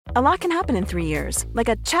A lot can happen in 3 years,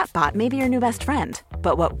 like a chatbot may be your new best friend.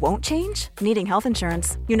 But what won't change? Needing health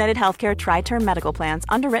insurance. United Healthcare Tri-Term Medical Plans,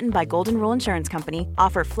 underwritten by Golden Rule Insurance Company,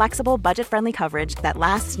 offer flexible, budget-friendly coverage that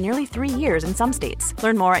lasts nearly 3 years in some states.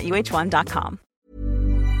 Learn more at uh1.com.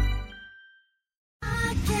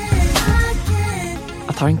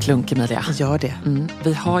 Jag tar en klunk, Emilia. Gör det.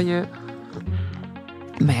 Vi har ju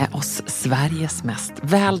med oss Sveriges mest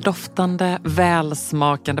väldoftande,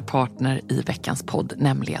 välsmakande partner i veckans podd,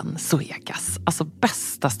 nämligen Zoegas. Alltså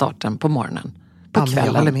bästa starten på morgonen. På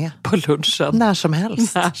kvällen, på lunchen. När som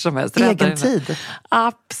helst. Egen tid.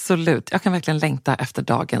 Absolut. Jag kan verkligen längta efter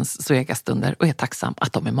dagens Zoegas-stunder och är tacksam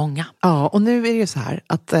att de är många. Ja, och nu är det ju så här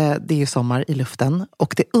att det är ju sommar i luften.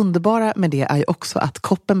 Och det underbara med det är ju också att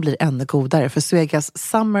koppen blir ännu godare. För Zoegas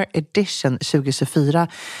Summer Edition 2024,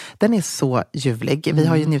 den är så ljuvlig. Vi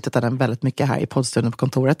har ju njutit av den väldigt mycket här i poddstunden på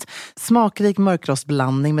kontoret. Smakrik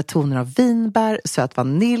mörkrostblandning med toner av vinbär, söt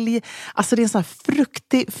vanilj. Alltså det är en sån här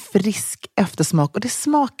fruktig, frisk eftersmak. Och det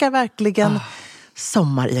smakar verkligen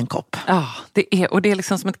sommar i en kopp. Ja, det är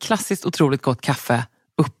liksom som ett klassiskt otroligt gott kaffe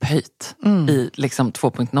upphöjt i liksom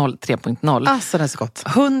 2.0, 3.0. Alltså det är så gott.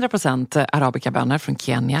 100% arabikabönor från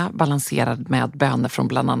Kenya, balanserad med bönor från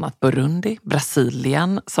bland annat Burundi,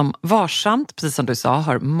 Brasilien, som varsamt, precis som du sa,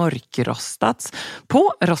 har mörkrostats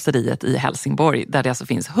på rosteriet i Helsingborg, där det alltså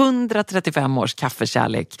finns 135 års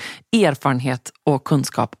kaffekärlek, erfarenhet och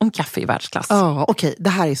kunskap om kaffe i världsklass. Ja, okej. Det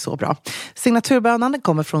här är så bra. Signaturbönan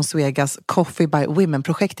kommer från Zoegas Coffee by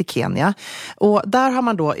Women-projekt i Kenya. Och där har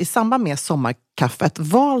man då i samband med sommarkaffet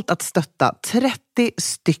valt att stötta 30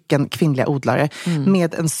 stycken kvinnliga odlare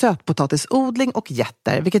med en sötpotatisodling och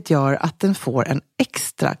jätter, vilket gör att den får en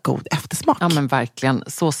extra god eftersmak. Ja, men verkligen,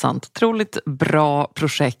 så sant. Otroligt bra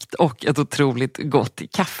projekt och ett otroligt gott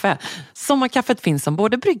kaffe. Sommarkaffet finns som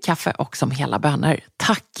både bryggkaffe och som hela bönor.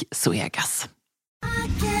 Tack Zoegas!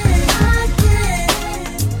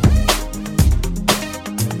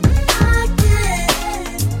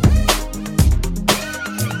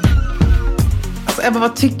 Ebba,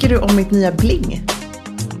 vad tycker du om mitt nya bling?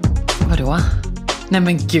 Vadå? Nej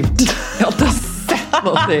men gud, jag har inte sett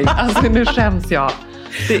någonting. Alltså nu skäms jag.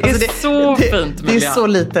 Det är så fint. Det är så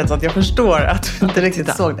litet så att jag förstår att du inte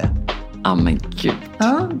riktigt såg det. Ja men gud.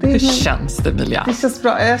 Ja, hur känns det, Emilia? Det känns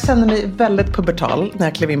bra. Jag känner mig väldigt pubertal när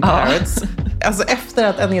jag klev in på Harrods. Alltså efter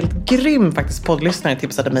att en helt grym faktiskt poddlyssnare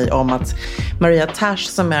tipsade mig om att Maria Tash,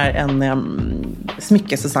 som är en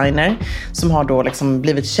smyckesdesigner som har då liksom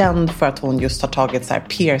blivit känd för att hon just har tagit så här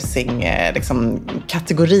piercing liksom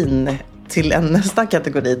kategorin till en nästa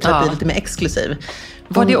kategori till att bli lite mer exklusiv.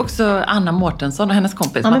 Var det också Anna Mårtensson och hennes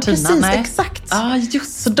kompis Martina? Precis, exakt. Ja,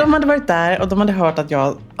 just. Så de hade varit där och de hade hört att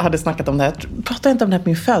jag hade snackat om det här. Pratade jag inte om det här på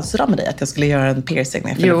min födelsedag med dig? Att jag skulle göra en piercing när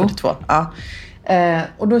jag fyllde 42? Ja.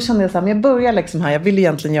 Och då kände jag så här, men jag börjar liksom här. Jag vill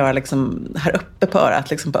egentligen göra liksom här uppe på örat,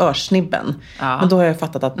 liksom på örsnibben. Ja. Men då har jag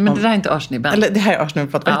fattat att... Men det där är inte örsnibben. Eller det här är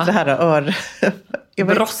örsnibben, för att vad det här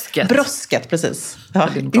Brosket. Brosket, precis. Ja,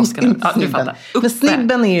 du fattar. Men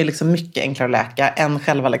snibben är ju liksom mycket enklare att läka än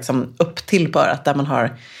själva liksom upp till på örat, där man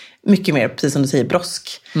har mycket mer, precis som du säger, brosk.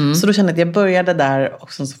 Så då kände jag att jag började där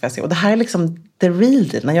och så får jag se. Och det här är liksom the real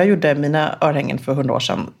deal. När jag gjorde mina örhängen för 100 år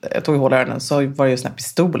sedan, jag tog hål i öronen, så var det ju en sån här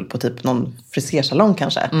pistol på typ någon frisersalong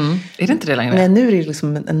kanske. Är det inte det längre? Nej, nu är det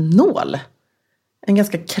liksom en nål. En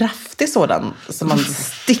ganska kraftig sådan som man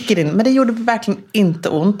sticker in. Men det gjorde verkligen inte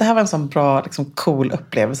ont. Det här var en sån bra, liksom, cool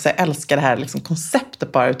upplevelse. Jag älskar det här liksom,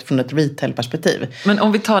 konceptet bara utifrån ett retail-perspektiv. Men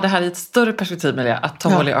om vi tar det här i ett större perspektiv, Maria, att ta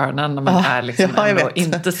hål i öronen när man är liksom ändå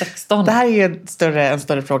inte 16. Det här är ju en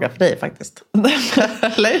större fråga för dig faktiskt.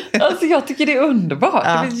 Eller? Alltså jag tycker det är underbart. Det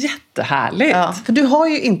är jättehärligt. Ja, för du har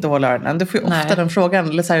ju inte hål i öronen. Du får ju ofta den frågan.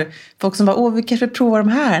 Eller så här, folk som bara, vi kanske provar de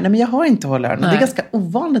här. Nej, men jag har inte hål i öronen. Det är ganska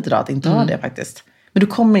ovanligt idag att inte ha det faktiskt. Men du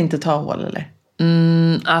kommer inte ta hål, eller?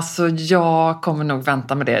 Alltså jag kommer nog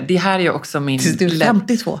vänta med det. Det här är ju också min... Tills du är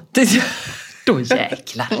 52. Då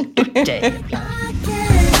jäklar.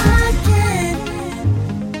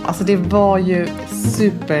 Alltså det var ju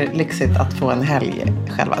superlyxigt att få en helg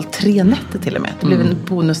själva. 3 nätter till och med. Det blev en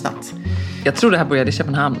bonusnatt. Jag tror det här började i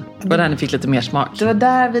Köpenhamn. Det var där ni fick lite mer smak. Det var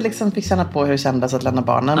där vi liksom fick känna på hur det kändes att lämna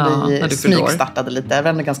barnen. Vi smygstartade lite. Det var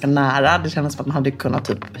ändå ganska nära. Det kändes som att man hade kunnat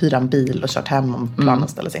typ hyra en bil och kört hem om planen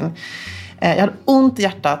ställdes in. Jag hade ont i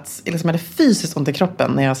hjärtat. Jag hade fysiskt ont i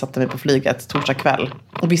kroppen när jag satte mig på flyget torsdag kväll.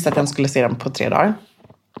 Och visste att jag skulle se dem på 3 dagar.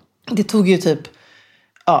 Det tog ju typ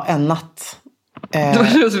en natt Det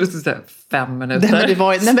var 5 minuter. Nej, men det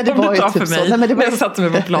var ju typ för mig. så. Nej, men det var... Jag satte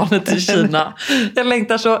mig på planet till Kina. Jag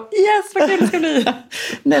längtar så, yes, vad kul det ska bli.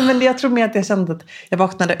 Nej, men jag tror mer att jag kände att jag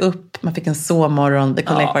vaknade upp, man fick en sovmorgon, vi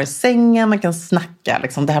kunde ligga kvar i sängen, man kan snacka.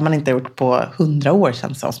 Liksom, det här man inte har gjort på 100 år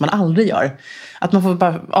känns som man aldrig gör. Att man får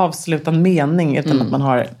bara avsluta en mening utan att man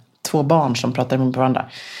har 2 barn som pratar med varandra.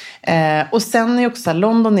 Och sen är också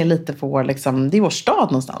London är lite vår, liksom, det är vår stad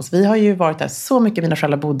någonstans. Vi har ju varit där så mycket, mina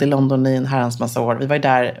föräldrar bodde i London i en herrans massa år. Vi var ju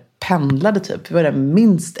där, pendlade typ, vi var där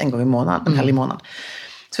minst en gång i månaden, en helg i månaden. Så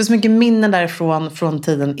det finns mycket minnen därifrån, från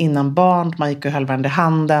tiden innan barn. Man gick och höll varandra i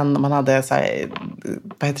handen. Och man hade så här,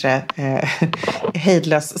 vad heter det?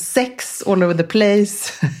 Hejdlös sex all over the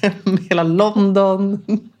place. Hela London.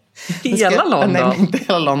 Hela London? Nej, inte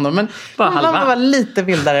hela London. Men man var lite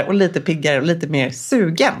vildare och lite piggare och lite mer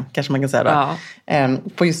sugen, kanske man kan säga då. Ja.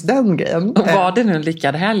 På just den grejen. Och var det nu en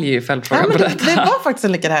lyckad helg i fältfrågan på detta? Det var faktiskt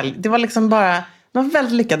en lyckad helg. Det var liksom bara... Det var en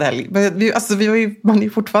väldigt lyckad helg. Man är ju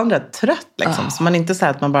fortfarande rätt trött liksom. Så man är inte så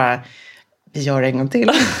här att man bara, vi gör det en gång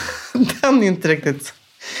till. Den är inte riktigt...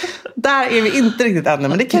 Där är vi inte riktigt ännu.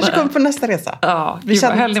 Men det kanske kommer på nästa resa. Ja, vi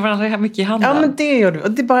höll varandra mycket i handen. Ja, men det gör vi.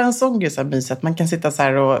 Och det är bara en sån grej så här mysigt. Man kan sitta så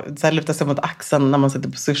här och så här luta sig mot axeln när man sitter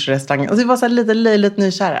på sushi-restaurangen. Och det var så här lite löjligt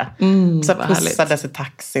nykära. Så här pussades i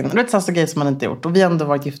taxin. Och det är så grejer som man inte gjort. Och vi har ändå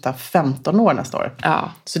varit gifta 15 år nästa år.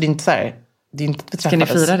 Ja. Så det är inte så här... Det är inte att vi ska ni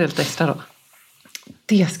fira det lite extra då?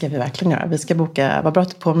 Det ska vi verkligen göra. Vi ska boka, vad bra att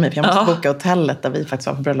du på mig, för jag måste boka hotellet där vi faktiskt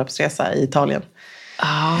var på bröllopsresa i Italien.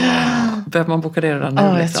 Behöver man boka det redan nu?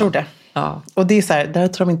 Ja, jag tror det. Ja. Och det är så här, där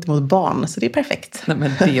tar de inte emot barn, så det är perfekt. Nej,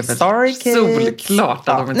 men det är väl solklart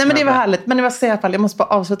att de inte. Nej, men det var härligt. Men det var så i alla fall, jag måste bara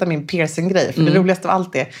avsluta min piercing-grej. För det roligaste av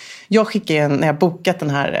allt är, jag skickar ju, när jag bokat den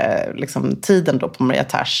här liksom, tiden då på Maria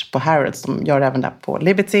Tash på Harrods, de gör även där på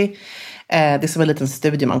Liberty. Det är som en liten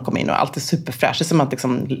studio man kommer in och allt är superfräscht. Det är som att,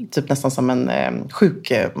 liksom, typ nästan som en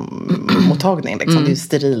sjukmottagning. Liksom. Det är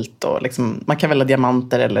sterilt och liksom, man kan välja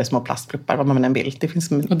diamanter eller små plastpluppar, vad man än vill. Det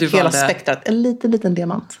finns hela spektrat. En liten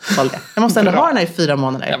diamant. Jag måste ändå ha den här i 4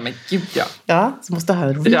 månader. Ja, men gud ja. Ja, så måste jag ha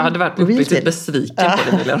en jag hade varit uppriktigt besviken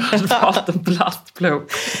på det. Jag hade valt en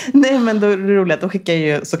plastplupp. Nej, men då är det roligt. Då skickar jag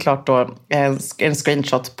ju såklart då en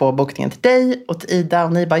screenshot på bokningen till dig och till Ida.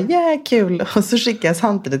 Och ni bara, kul. Och så skickar jag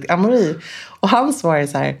samtidigt till Amori. Och han svarar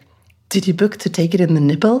så här: Did you book to take it in the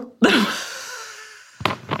nipple?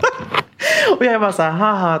 Och jag bara så här,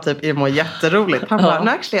 haha, typ, det var jätteroligt. Han bara, no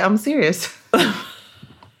actually, I'm serious.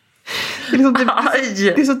 Det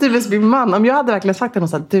är så typiskt min man. Om jag hade verkligen sagt till honom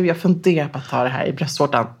så här, du, jag funderar på att ta det här i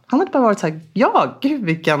bröstvårtan. Han hade bara varit så här, ja, gud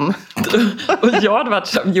vilken... Och jag hade varit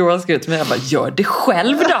som Johan skrev till mig, jag bara, gör det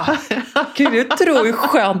själv då. Gud, jag tror hur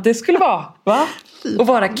skönt det skulle vara, va? Och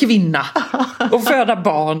vara kvinna och föda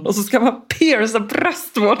barn och så ska man pierca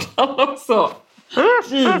bröstvårtan också.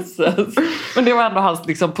 Jesus. Men det var ändå hans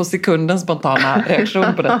liksom, på sekunden spontana reaktion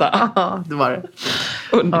på detta. Ja, det var det.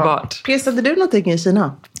 Underbart. Piercade du någonting i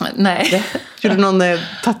Kina? Nej. Gjorde du någon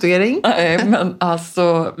tatuering? Nej, men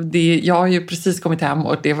alltså jag har ju precis kommit hem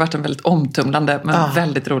och det har varit en väldigt omtumlande men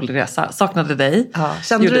väldigt rolig resa. Saknade dig.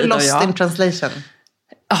 Kände du lost in translation?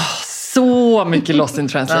 Så mycket lost in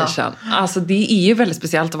translation. Alltså det är ju väldigt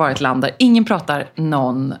speciellt att vara i ett land där ingen pratar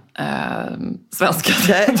någon svenska.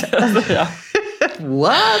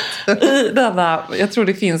 What? I denna, jag tror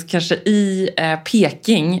det finns kanske i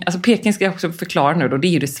Peking. Alltså Peking ska jag också förklara nu då. Det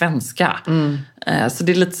är ju det svenska. Så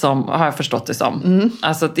det är lite som, har jag förstått det som.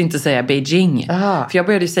 Alltså att inte säga Beijing. För jag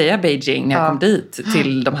började ju säga Beijing när jag kom dit.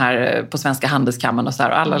 Till de här på Svenska handelskammaren och så här.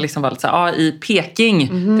 Och alla liksom var lite så här, i Peking.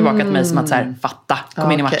 Tillbaka till mig som att så här, fatta.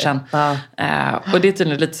 Kom in i matchen. Och det är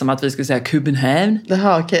tydligen lite som att vi skulle säga Köpenhamn.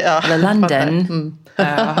 Eller London.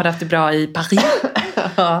 Har du haft det bra i Paris?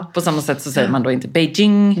 På samma sätt så säger man då inte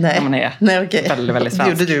Beijing när man är väldigt, väldigt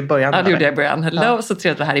svensk. Det gjorde du i början. Ja, det gjorde jag i början. Hello, så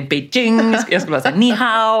trevligt att vara här i Beijing. Jag skulle bara säga ni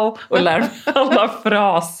hao och lära mig alla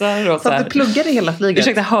fraser. Och så att du pluggade hela flyget.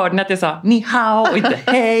 Ursäkta, hörde ni att jag sa ni hao och inte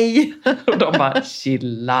hej? Och de bara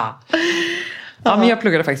chilla. Ja, men jag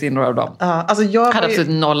pluggade faktiskt in några av dem. Alltså jag hade absolut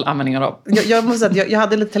noll användning av dem. Jag måste säga att jag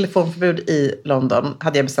hade lite telefonförbud i London.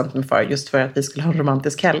 Hade jag bestämt mig för. Just för att vi skulle ha en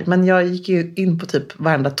romantisk helg. Men jag gick ju in på typ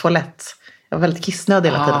varenda toalett. Jag var väldigt kissnödig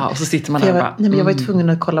hela tiden. Och så sitter man där och bara... Nej, men jag var ju tvungen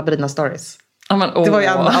att kolla på dina stories. Det var ju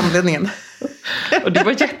anledningen. Och det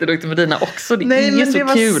var jätteduktigt med dina också. Det är så det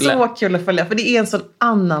var kul. Så kul att följa. För det är en sån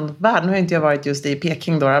annan värld. Nu har inte jag varit just i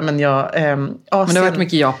Peking då. Men jag... men det har varit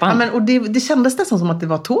mycket i Japan. Ja, och det kändes nästan som att det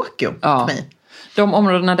var Tokyo för mig. De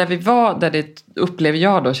områdena där vi var, där det upplever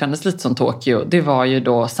jag då kändes lite som Tokyo, det var ju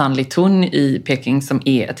då Sanlitun i Peking som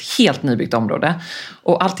är ett helt nybyggt område.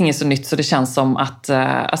 Och allting är så nytt så det känns som att,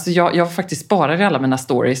 alltså jag faktiskt sparade alla mina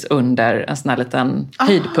stories under en sån här liten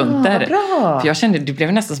höjdpunkter. Bra. För jag kände, det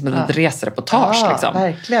blev nästan som ett resereportage liksom.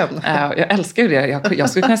 Verkligen. Jag älskar ju det, jag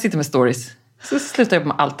skulle kunna sitta med stories. Så slutar jag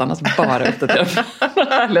med allt annat, bara uppdatera.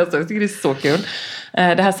 Jag tycker det är så kul.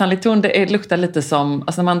 Det här Sanlitun, det luktar lite som,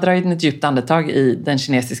 alltså när man drar in ett djupt andetag i den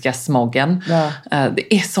kinesiska smogen. Ja.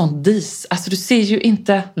 Det är sån dis. Alltså du ser ju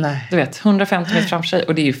inte, du vet, 150 meter framför sig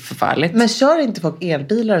och det är ju förfärligt. Men kör inte folk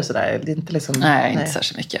elbilar och sådär? Det är inte liksom, nej, inte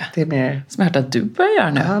särskilt mycket. Det är mer... Som jag hörde att du börjar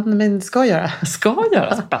göra nu. Ja, men ska göra. Ska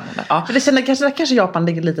göra, spännande. Ja. För det känner, kanske Japan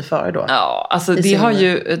ligger lite före då. Ja, alltså det har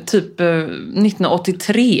ju typ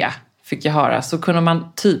 1983 fick jag höra, så kunde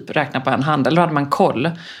man typ räkna på en hand, eller hade man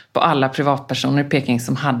koll på alla privatpersoner i Peking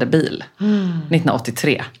som hade bil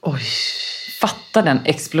 1983. Oj. Fatta den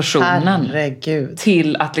explosionen. Herregud.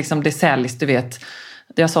 Till att liksom det säljs, du vet,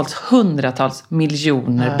 det har sålts hundratals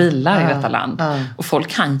miljoner bilar i detta land. Och folk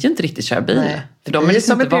kan ju inte riktigt köra bil. Nej. För de är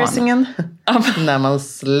liksom som inte med piercingen. När man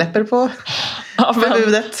släpper på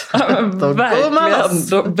förbudet.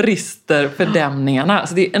 Då brister fördämningarna.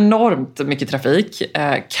 Alltså det är enormt mycket trafik.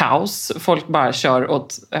 Kaos. Folk bara kör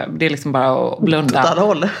åt... Det är liksom bara att blunda. Åt alla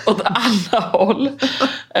håll. Åt alla håll.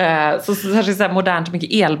 Så särskilt så här modernt, mycket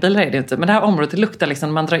elbilar är det inte. Men det här området luktar liksom...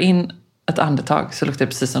 När man drar in ett andetag så luktar det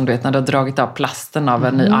precis som du vet när du har dragit av plasten av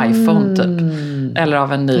en ny iPhone typ. Eller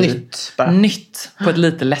av en ny... Nytt på ett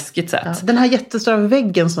lite läskigt sätt. Ja, den här jättestora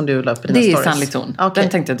väggen som du la upp i dina stories. Det är Sanlitun. Okay.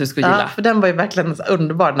 Den tänkte jag att du skulle gilla. Ja, för den var ju verkligen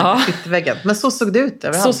underbar, den här flyttväggen. Men så såg det ut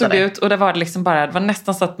överallt. Så såg det ut och det var liksom bara... Det var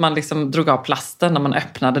nästan så att man liksom drog av plasten när man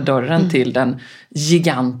öppnade dörren till den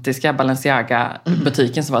gigantiska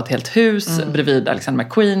Balenciaga-butiken som var ett helt hus bredvid Alexander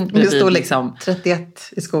McQueen. Det stod liksom 31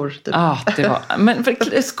 i skor. Typ. Ja, det var... Men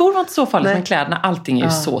skor var inte så farligt, men kläderna, allting är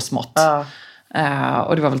ju så smått.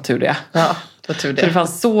 Och det var väl tur det. Ja, det var tur det. För det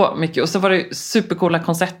fanns så mycket. Och så var det supercoola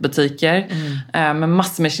konceptbutiker med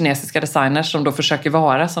massor med kinesiska designers som då försöker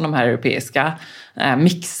vara som de här europeiska.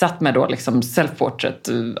 Mixat med då liksom self-portrait,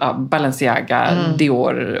 Balenciaga,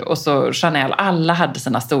 Dior och så Chanel. Alla hade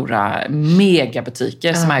sina stora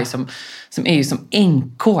megabutiker som är ju som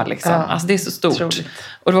NK liksom. Alltså det är så stort. Troligt.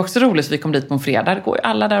 Och det var också roligt att vi kom dit på en fredag. Det går ju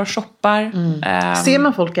alla där och shoppar. Ser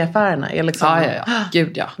man folk i affärerna? Är liksom, ja.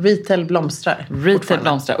 Gud ja. Retail blomstrar.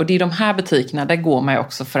 Och det är de här butikerna, där går man ju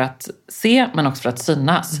också för att se, men också för att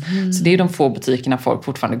synas. Så det är ju de få butikerna folk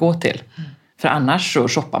fortfarande går till. För annars så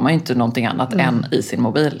shoppar man ju inte någonting annat än i sin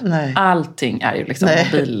mobil. Nej. Allting är ju liksom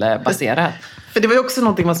mobilbaserat. För det var ju också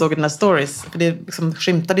någonting man såg i dina stories. För det liksom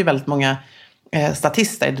skymtade ju väldigt många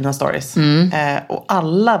statister i dina stories. Och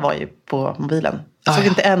alla var ju på mobilen. Jag såg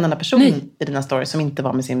inte en enda person i dina stories som inte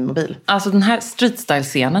var med sin mobil. Alltså den här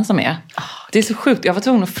streetstyle-scenen som är. Det är så sjukt. Jag var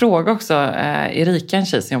tvungen att fråga också Erika, en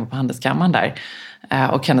tjej som jobbar på Handelskammaren där.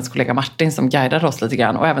 Och Kenneths kollega Martin som guidade oss lite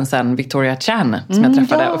grann. Och även sen Victoria Chan som jag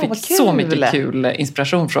träffade. Och fick så mycket kul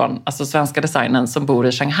inspiration från. Alltså svenska designern som bor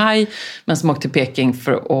i Shanghai. Men som åkte till Peking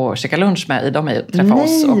för att käka lunch med Ida och mig. Träffa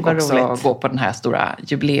oss och också roligt. Gå på den här stora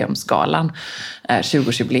jubileumsgalan.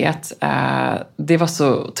 20-årsjubileet. Det var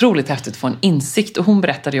så otroligt häftigt att få en insikt. Och hon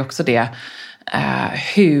berättade ju också det.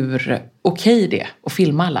 Hur okej det är att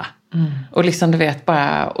filma alla. Och liksom du vet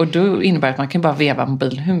bara, och då innebär det att man kan bara veva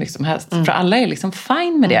mobilen hur mycket som helst. För alla är liksom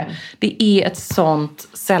fine med det. Det är ett sånt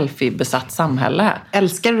selfie-besatt samhälle.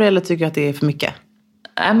 Älskar du det eller tycker du att det är för mycket?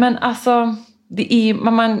 Men alltså, det är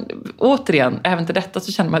man återigen, även till detta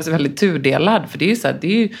så känner man sig väldigt tudelad. För det är ju så här, det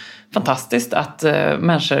är ju fantastiskt att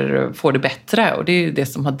människor får det bättre. Och det är ju det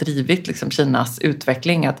som har drivit liksom Kinas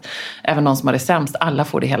utveckling. Att även de som har det sämst, alla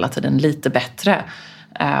får det hela tiden lite bättre.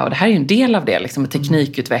 Och det här är ju en del av det, liksom, med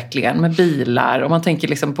teknikutvecklingen, med bilar. Och man tänker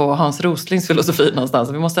liksom på Hans Roslings filosofi någonstans.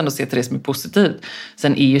 Vi måste ändå se till det som är positivt.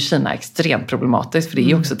 Sen är ju Kina extremt problematiskt, för det är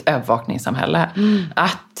ju också ett övervakningssamhälle.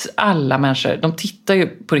 Att alla människor, de tittar ju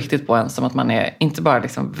på riktigt på en som att man är inte bara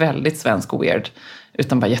liksom väldigt svensk och weird,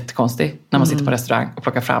 utan bara jättekonstig när man sitter på restaurang och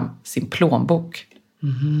plockar fram sin plånbok.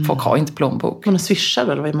 Folk har inte plånbok. Man swishar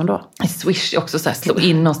eller vad gör man då? Swish är också så här, slå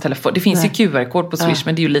in någons telefon. Det finns ju QR-kod på Swish,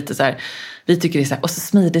 men det är ju lite så här, vi tycker det är så här, och så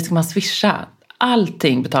smidigt ska man swisha.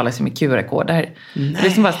 Allting betalas ju med QR-koder. Det är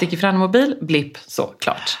som bara sticker fram en mobil, blipp, så,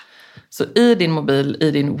 klart. Så i din mobil,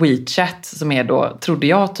 i din WeChat, som är då, trodde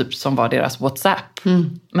jag typ som var deras WhatsApp.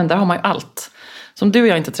 Men där har man ju allt. Som du och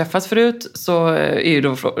jag inte träffats förut, så är ju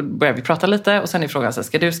då, börjar vi prata lite. Och sen är frågan så här,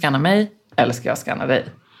 ska du scanna mig eller ska jag scanna dig?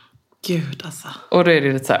 Gud alltså. Och då är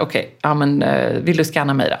det lite så här, okej, ja men vill du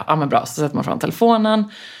scanna mig då? Ja men bra, så sätter man fram telefonen.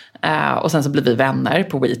 Och sen så blir vi vänner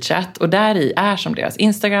på WeChat. Och där i är som deras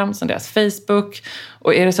Instagram, som deras Facebook.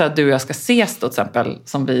 Och är det så att du och jag ska ses då till exempel,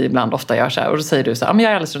 som vi ibland ofta gör så här. Och då säger du så här, men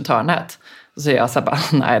jag är alldeles runt hörnet. Och så säger jag så här bara,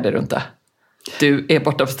 nej det är du inte. Du är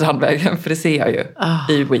borta på Strandvägen, för det ser jag ju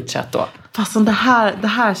i WeChat då. Fast det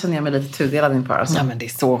här känner jag mig lite tudelad inför. Alltså. Ja, men det är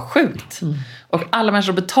så sjukt. Och alla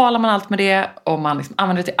människor betalar man allt med det. Och man liksom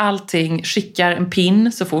använder det till allting. Skickar en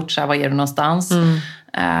pin så fort. Så här, vad är det någonstans?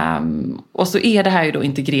 Och så är det här ju då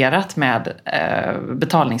integrerat med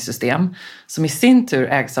betalningssystem. Som i sin tur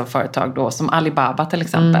ägs av företag då. Som Alibaba till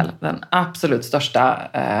exempel. Den absolut största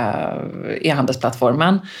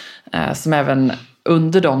e-handelsplattformen. Som även...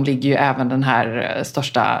 Under dem ligger ju även den här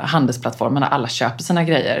största handelsplattformen där alla köper sina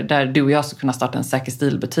grejer. Där du och jag ska kunna starta en säker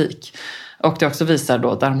stilbutik. Och det också visar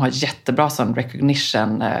då där de har jättebra sån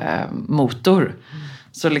recognition-motor.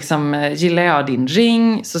 Så liksom gillar jag din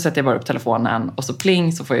ring så sätter jag bara upp telefonen och så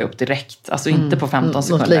pling så får jag upp direkt. Alltså inte på 15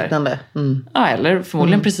 sekunder. Något liknande. Ja, eller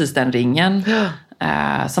förmodligen precis den ringen.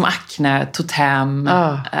 Som Acne, Totem,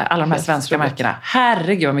 alla de här svenska märkena.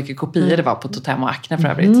 Herregud vad mycket kopior det var på Totem och Acne för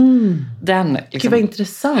övrigt. Den, liksom, Gud vad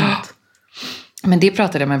intressant. Men det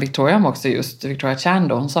pratade jag med Victoria om också, just Victoria Chan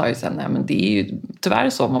då. Hon sa ju sen, nej men det är ju tyvärr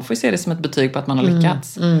så. Man får ju se det som ett betyg på att man har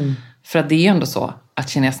lyckats. För att det är ju ändå så att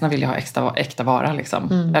kineserna vill ju ha äkta vara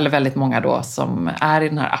liksom. Eller väldigt många då som är i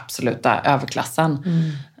den här absoluta överklassen.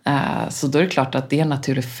 Så då är det klart att det är en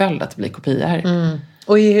naturlig följd att det blir kopior.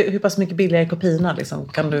 Och hur pass mycket billigare är kopiorna liksom?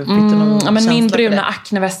 Kan du fitta någon ja, men min bruna det?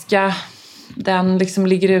 Acneväska, den liksom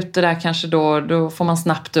ligger ute där kanske då får man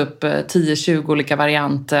snabbt upp 10-20 olika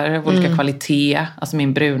varianter av olika kvalitet. Alltså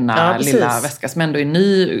min bruna lilla väska som ändå är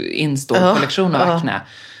ny instående kollektion av Acne.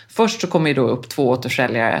 Först så kommer ju då upp 2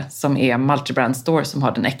 återförsäljare som är multibrand store som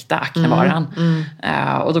har den äkta Acne-varan.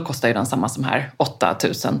 Och då kostar ju den samma som här, 8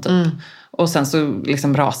 000 typ. Och sen så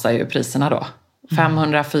liksom rasar ju priserna då.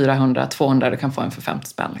 500, 400, 200, du kan få en för 50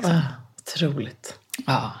 spänn. Liksom. Otroligt.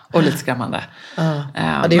 Ja, och lite skrämmande. Ja,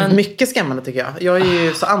 det är mycket skrämmande tycker jag. Jag är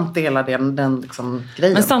ju så anti hela den liksom,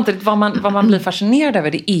 grejen. Men samtidigt, vad man blir fascinerad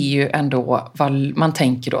över, det är ju ändå vad man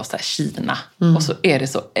tänker då, så här, Kina. Och så är det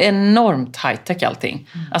så enormt high-tech allting.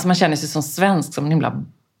 Alltså man känner sig som svensk, som en himla...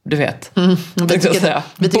 Du vet. Vi tycker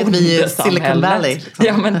att vi är Silicon Valley. Liksom.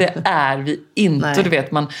 Ja, men det är vi inte. Och du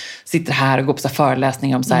vet, man sitter här och går på så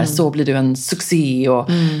föreläsningar om så här, så blir du en succé och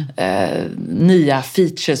nya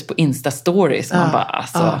features på Insta-stories. Man bara,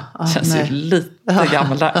 alltså, känns ju lite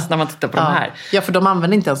gammaldags när man tittar på de här. Ja, för de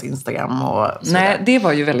använder inte ens Instagram och så. Nej, det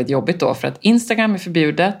var ju väldigt jobbigt då, för att Instagram är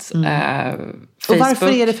förbjudet. Och varför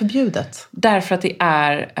är det förbjudet? Därför att det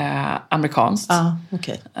är amerikanskt.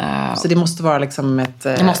 Okay. Så det måste vara liksom ett...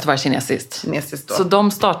 det måste vara kinesiskt då. Så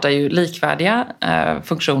de startar ju likvärdiga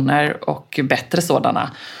funktioner och bättre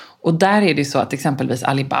sådana. Och där är det ju så att exempelvis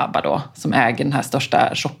Alibaba då, som äger den här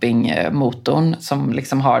största shoppingmotorn, som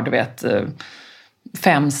liksom har, du vet,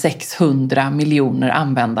 500-600 miljoner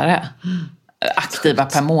användare aktiva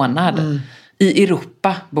per månad. I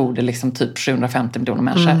Europa bor det liksom typ 750 miljoner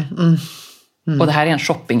människor. Och det här är en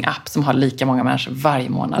shoppingapp som har lika många människor varje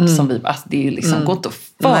månad som vi. Alltså det är liksom gott att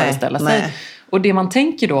föreställa sig. Nej. Och det man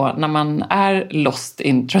tänker då när man är lost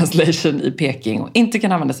in translation i Peking och inte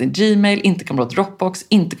kan använda sin Gmail, inte kommer åt Dropbox,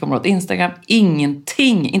 inte kommer åt Instagram,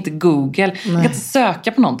 ingenting, inte Google. Man kan inte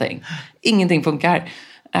söka på någonting. Ingenting funkar.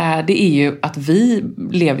 Det är ju att vi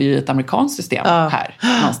lever i ett amerikanskt system här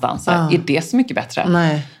någonstans. Är det så mycket bättre?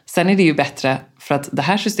 Nej. Sen är det ju bättre för att det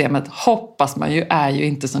här systemet, hoppas man ju, är ju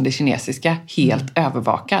inte som det kinesiska helt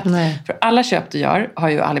övervakat. Nej. För alla köp du gör har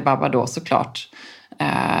ju Alibaba då såklart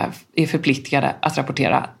är förpliktigade att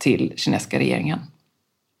rapportera till kinesiska regeringen.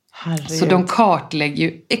 Herregud. Så de kartlägger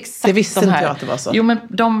ju exakt det visste de här. Inte jag att det var så. Jo, men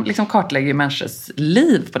de liksom kartlägger ju människors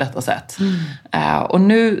liv på detta sätt. Och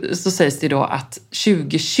nu så sägs det då att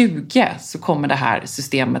 2020 så kommer det här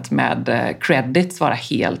systemet med credits vara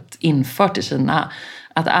helt infört i Kina.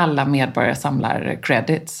 Att alla medborgare samlar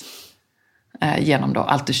credits. Genom då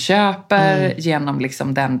allt du köper, genom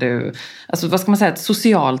liksom den du... Alltså vad ska man säga? Ett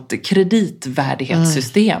socialt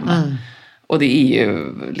kreditvärdighetssystem. Och det är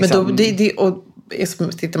ju... Liksom, men då, och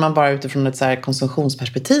tittar man bara utifrån ett så här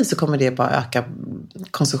konsumtionsperspektiv så kommer det bara öka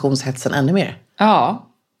konsumtionshetsen ännu mer. Ja,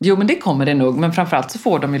 jo men det kommer det nog. Men framförallt så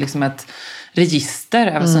får de ju liksom ett register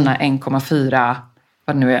över sina 1,4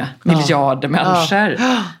 vad det nu är, miljarder människor.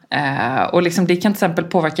 Och liksom det kan till exempel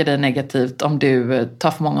påverka dig negativt om du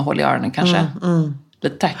tar för många hål i öronen kanske.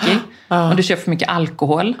 Lite tacky. Om du köper för mycket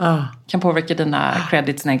alkohol kan påverka dina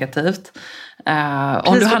credits negativt.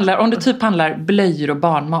 Om du typ handlar blöjor och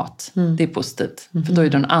barnmat, det är positivt. För då är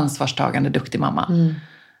du en ansvarstagande, duktig mamma.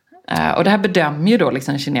 Och det här bedömer ju då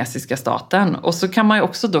liksom den kinesiska staten. Och så kan man ju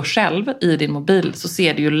också då själv i din mobil så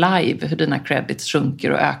ser du ju live hur dina credits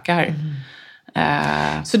sjunker och ökar.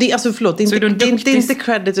 Så det är alltså, förlåt, det är inte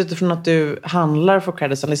credit utifrån att du handlar för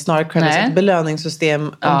credits, det är snarare credits ett belöningssystem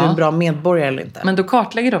om du är en bra medborgare eller inte. Men då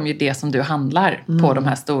kartlägger de ju det som du handlar på de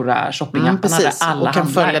här stora shoppingapparna där alla och kan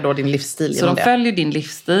handlar. Följa då din livsstil. Så de följer din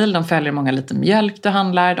livsstil, de följer många liter mjölk du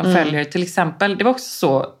handlar, de följer till exempel, det var också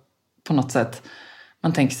så på något sätt.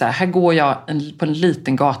 Man tänker så här går jag på en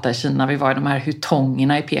liten gata i Kina. Vi var i de här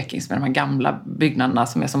hutongerna i Peking som är de här gamla byggnaderna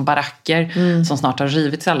som är som baracker som snart har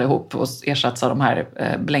rivits allihop och ersatts av de här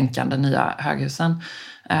blänkande nya höghusen.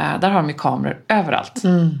 Där har de ju kameror överallt.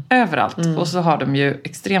 Överallt. Och så har de ju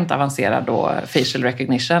extremt avancerad då facial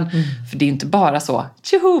recognition. För det är inte bara så,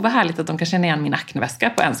 tjoho vad härligt att de kan känna igen min akneväska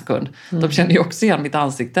på en sekund. De känner ju också igen mitt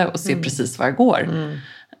ansikte och ser precis var jag går.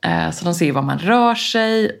 Så de ser var man rör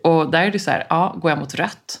sig. Och där är det så här, går jag mot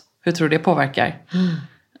rött? Hur tror du det påverkar?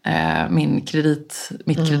 Mitt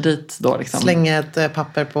kredit då liksom. Slänga ett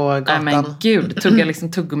papper på gatan. Nej men gud, tugga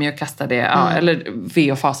liksom tuggummi och kasta det. Eller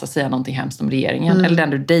ve och fasa säga någonting hemskt om regeringen. Eller den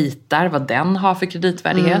du dejtar, vad den har för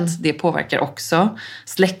kreditvärdighet. Det påverkar också.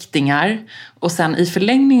 Släktingar. Och sen i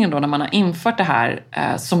förlängningen då när man har infört det här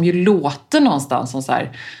som ju låter någonstans som så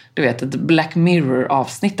här, du vet, ett Black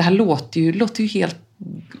Mirror-avsnitt. Det här låter ju helt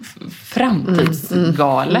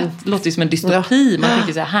framtidsgalet. Låter ju som en dystopi. Man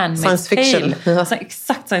tänker så här, Handmaid's Tale. Alltså,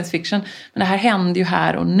 exakt science fiction. Men det här händer ju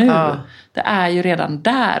här och nu. Det är ju redan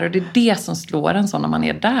där. Och det är det som slår en så när man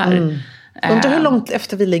är där. Undrar hur långt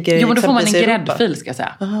efter vi ligger i. Jo, men då får man en gräddfil, ska jag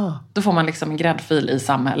säga. Då får man liksom en gräddfil i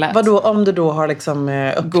samhället. Vadå, om du då har liksom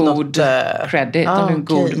uppnått god credit, om du är en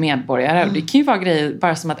god medborgare. Det kan ju vara grejer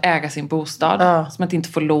bara som att äga sin bostad, som att inte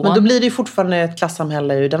få lån. Men då blir det ju fortfarande ett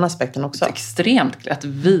klassamhälle ur den aspekten också. Ett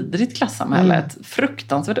vidrigt klassamhälle. Ett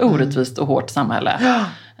fruktansvärt orättvist och hårt samhälle.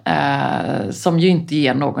 Som ju inte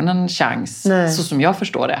ger någon en chans. Så som jag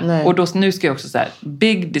förstår det. Och då, nu ska jag också säga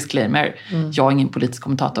big disclaimer, jag är ingen politisk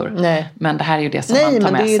kommentator. Men det här är ju det som man tar med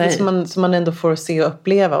sig. Nej, men det är det som man ändå får se och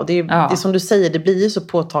uppleva. Och det är, det är som du säger, det blir ju så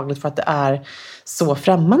påtagligt för att det är så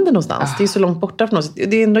främmande någonstans. Det är så långt borta från oss.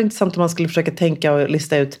 Det är ändå intressant om man skulle försöka tänka och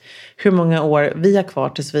lista ut hur många år vi har kvar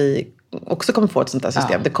tills vi också kommer få ett sånt här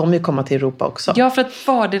system. Det kommer ju komma till Europa också. Ja, för att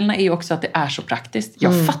fördelarna är ju också att det är så praktiskt.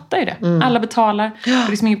 Jag fattar ju det. Alla betalar. Det är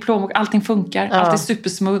liksom ingen plånbok. Allting funkar. Allt är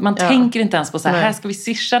supersmooth. Man tänker inte ens på så här ska vi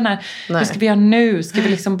swisha hur ska vi göra nu? Ska vi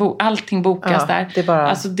liksom allting bokas där? Det är bara...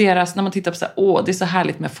 Alltså när man tittar på så här, det är så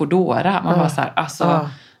härligt med Foodora. Man bara så här,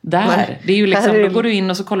 där. Det är ju liksom, då går du in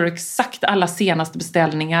och så kollar du exakt alla senaste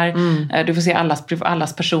beställningar. Du får se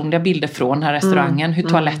allas personliga bilder från den här restaurangen. Hur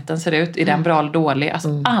toaletten ser ut. Är den bra eller dålig?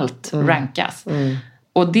 Alltså allt rankas.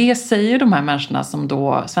 Och det säger de här människorna som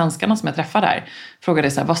då, svenskarna som jag träffar där,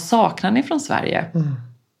 frågade så här, vad saknar ni från Sverige?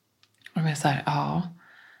 Och de är så här,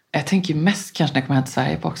 jag tänker ju mest kanske när jag kommer hem till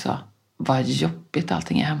Sverige på också. Vad jobbigt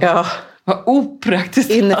allting är hemma. Vad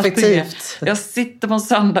opraktiskt. Ineffektivt. Jag sitter på en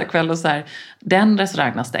söndagkväll och så här, den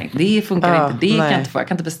restaurangen har stängt. Det funkar inte. Det kan jag inte få. Jag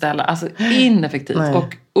kan inte beställa. Alltså ineffektivt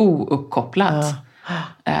och ouppkopplat.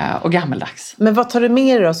 Och gammeldags. Men vad tar du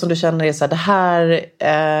med dig då som du känner är så här, det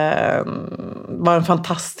här var en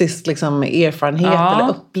fantastisk liksom, erfarenhet eller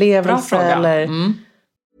upplevelse? Eller...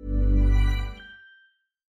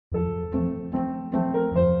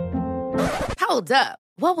 Hold up.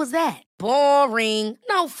 What was that? Boring.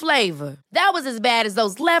 No flavor. That was as bad as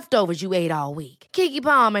those leftovers you ate all week. Keke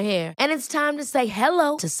Palmer here. And it's time to say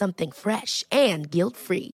hello to something fresh and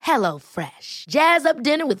guilt-free. Hello Fresh. Jazz up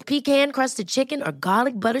dinner with pecan-crusted chicken or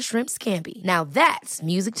garlic butter shrimp scampi. Now that's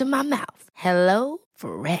music to my mouth. Hello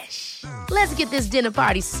Fresh. Let's get this dinner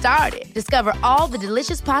party started. Discover all the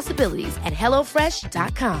delicious possibilities at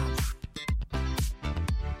hellofresh.com.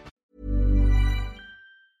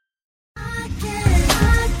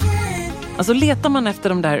 Alltså letar man efter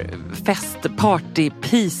de där festparty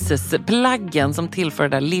pieces plaggen som tillför det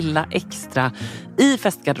där lilla extra i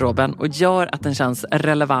festgarderoben och gör att den känns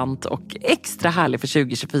relevant och extra härlig för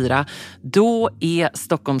 2024, då är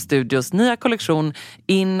Stockholm Studios nya kollektion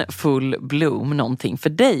In Full Bloom någonting för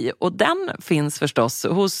dig. Och den finns förstås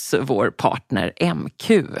hos vår partner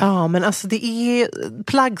MQ. Ja, men alltså det är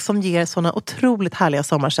plagg som ger såna otroligt härliga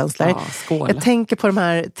sommarkänslor. Ja, skål. Jag tänker på de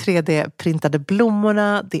här 3D-printade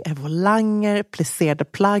blommorna, det är volanger, plisserade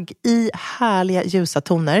plagg i härliga ljusa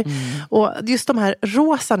toner. Och just de här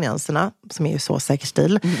rosa nyanserna, som är ju så säker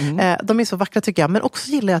stil, de är så vackra tycker jag. Men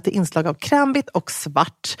också gillar jag att det är inslag av krämvitt och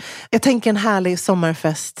svart. Jag tänker en härlig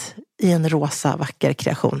sommarfest i en rosa vacker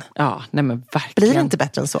kreation. Ja, nej men verkligen. Blir det inte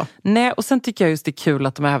bättre än så? Nej, och sen tycker jag just det är kul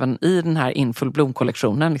att de även i den här Infull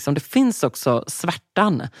Blom-kollektionen, liksom, det finns också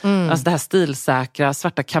svärtan. Alltså det här stilsäkra,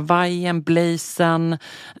 svarta kavajen, blazen,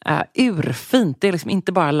 urfint. Det är liksom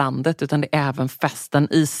inte bara landet utan det är även festen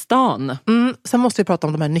i stan. Sen måste vi prata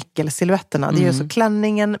om de här nyckelsilhuetterna. Det är ju så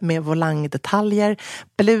klänningen med volangdetaljer,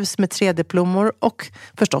 blus med 3D-plommor och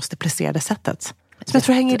förstås det plisserade sättet. Som jag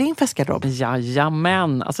tror hänger i din festgarderob.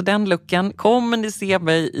 Jajamän, alltså den looken kommer ni se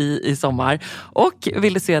mig i sommar. Och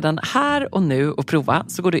vill du se den här och nu och prova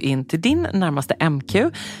så går du in till din närmaste MQ.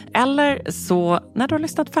 Eller så när du har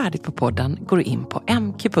lyssnat färdigt på podden går du in på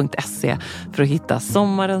mq.se för att hitta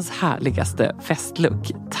sommarens härligaste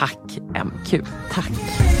festlook. Tack MQ, tack.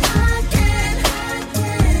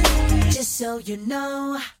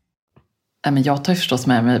 Men jag tar ju förstås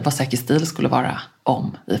med mig vad säker stil skulle vara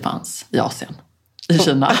om vi fanns i Asien. I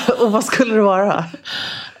Kina. Och vad skulle det vara?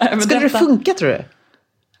 Skulle det funka, tror du?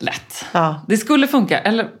 Lätt. Ja. Det skulle funka.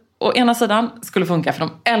 Eller å ena sidan skulle funka för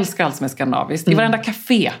de älskar allt som är skandinaviskt. I varenda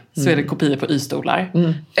café så är det kopior på y-stolar.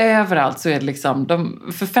 Överallt så är det liksom...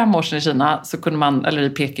 för 5 år sedan i Kina så kunde man, eller i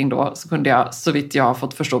Peking då, så kunde jag, så vitt jag har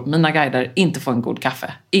fått förstå på mina guider, inte få en god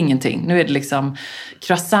kaffe. Ingenting. Nu är det liksom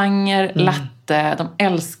croissanter, latte, de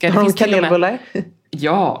älskar... Har de kanelbullar?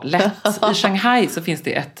 Ja, lätt. I Shanghai så finns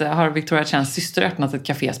det har Victoria Chens syster öppnat ett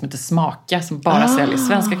café som heter Smaka, som bara säljer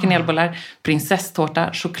svenska kanelbullar, prinsesstårta,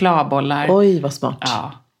 chokladbollar. Oj, vad smart.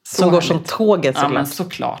 Ja, som går som tåget såklart. Ja, men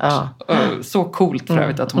såklart. Ja. Så coolt för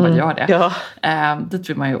övrigt att hon bara gör det. Ja. Dit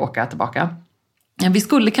vill man ju åka tillbaka. Vi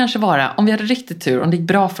skulle kanske vara, om vi hade riktigt tur, om det gick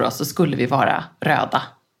bra för oss, så skulle vi vara röda.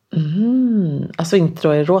 Alltså inte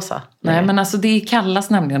då i rosa? Nej, men alltså det kallas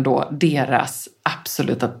nämligen då deras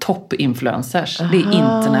absoluta toppinfluencers. Det är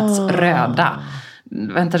internets röda.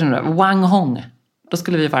 Vänta nu, Wang Hong. Då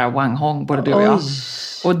skulle vi vara Wang Hong, både du och jag.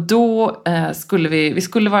 Och då skulle vi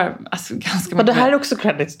skulle vara alltså, ganska... Och det här är också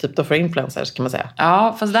credits typ då för influencers, kan man säga.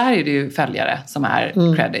 Ja, fast där är det ju följare som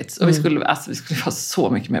är credits. Och vi skulle vara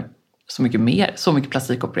så mycket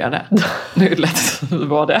plastikopererade. Nu är det lätt att vi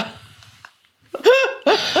var det.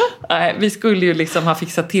 Nej, vi skulle ju liksom ha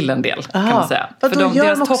fixat till en del, kan man säga. För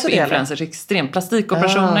deras toppinfluencers är extremt.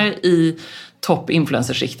 Plastikoperationer i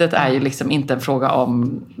toppinfluencerskiktet är ju liksom inte en fråga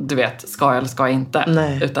om, du vet, ska eller ska inte.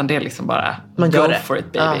 Nej. Utan det är liksom bara man go gör for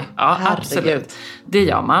it, baby. Ja, absolut. Det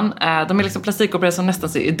gör man. De är liksom plastikopererade som nästan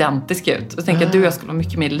ser identiska ut. Jag tänker att du och jag skulle vara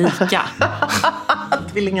mycket mer lika.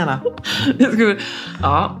 Tvillingarna.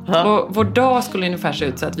 Ja. Och vår dag skulle ungefär se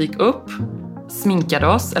ut så att vi gick upp, sminkade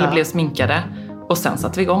oss, eller blev sminkade. Och sen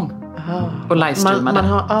satte vi igång. Och livestreamade.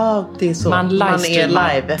 Det är så. Man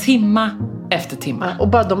livestreamar live. Timma efter timma. Och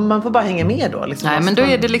bara, man får bara hänga med då. Liksom. Nej, men då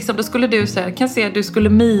är det liksom, då skulle du säga, kan se, du skulle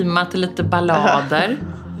mima till lite ballader.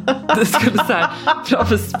 Du skulle så här,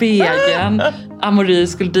 framför spegeln. Amori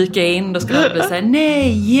skulle dyka in. Då skulle det bli så här,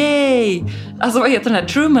 nej, yay. Alltså vad heter den här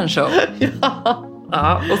Truman Show?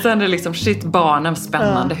 Ja, och sen är det liksom, shit, barnen,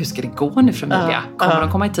 spännande. Hur ska det gå nu för Emilia? Kommer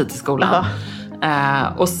de komma i tid till skolan?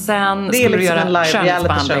 Och sen skulle du liksom göra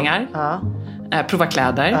skönhetsbehandlingar, prova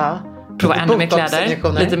kläder, prova ännu mer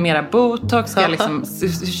kläder, lite mera botox. Liksom,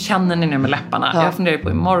 hur känner ni nu med läpparna? Jag funderar på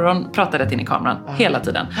imorgon, pratar rätt in i kameran hela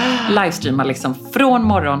tiden. Livestreama liksom från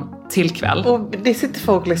morgon till kväll. Och det sitter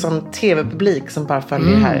folk, liksom tv-publik som bara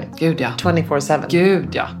följer här. Gud ja. 24/7. Gud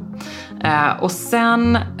ja. Och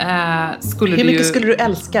sen skulle hur mycket skulle du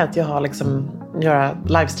älska att jag har liksom göra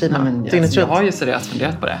livestreamar? Jag har ju seriöst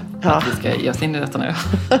funderat på det. Att vi ska ge oss in i detta nu.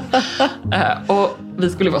 Och vi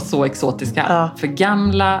skulle vara så exotiska. För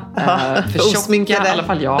gamla, för tjocka, i alla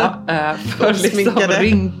fall jag. För liksom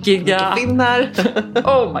rynkiga kvinnor.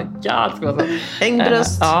 Oh my god.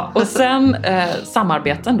 Hängbröst. Och sen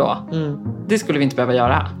samarbeten då. Det skulle vi inte behöva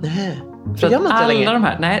göra. Nej. För att alla de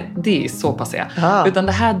här, nej, det är så passé. Utan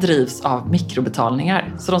det här drivs av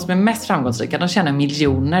mikrobetalningar. Så de som är mest framgångsrika, de tjänar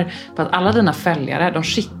miljoner på att alla dina följare, de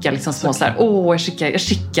skickar liksom små så här, jag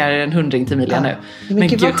skickar en 100 till Emilia nu. Men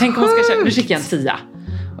gud, tänk om man ska köra, nu skickar jag en 10.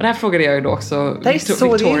 Och det här frågade jag ju då också det är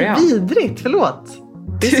så, Victoria. Det är vidrigt, förlåt.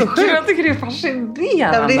 Det är så sjukt. Jag tycker det är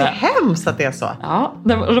fascinerande. Ja, det är hemskt att det är så. Ja,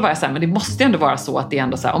 och då var jag så här, men det måste ju ändå vara så att det är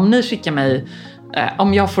ändå så här, om ni skickar mig,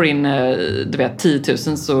 om jag får in, du vet, 10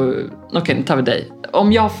 000 så, okej, nu tar vi dig.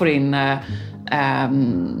 Om jag får in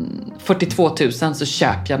 42 000 så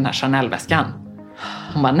köper jag den här Chanel-väskan.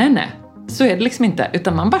 Hon bara, nej, så är det liksom inte.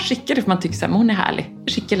 Utan man bara skickar det för man tycker så här, men hon är härlig.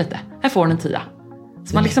 Skicka lite, här får hon en 10.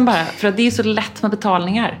 Så man liksom bara, för att det är så lätt med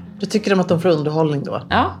betalningar. Då tycker de att de får underhållning då?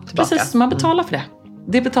 Ja, tillbaka. Precis, man betalar för det.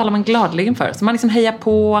 Det betalar man gladligen för. Så man liksom hejar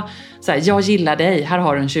på, så här, jag gillar dig, här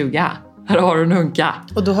har du en 20. Här har du en hunka.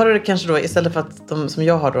 Och då har du kanske då, istället för att de som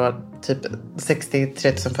jag har då typ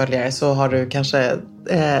 63 000 följare, så har du kanske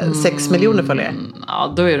 6 miljoner följare.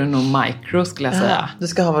 Ja, då är det nog micro skulle jag säga. Du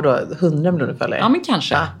ska ha vadå, 100 miljoner följare? Ja, men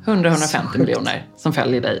kanske 100-150 miljoner som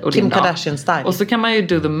följer dig. Och Kim Kardashian-style. Och så kan man ju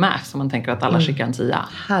do the math som man tänker att alla skickar en 10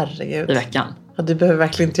 Herregud. i veckan. Ja, du behöver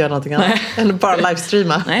verkligen inte göra någonting annat än bara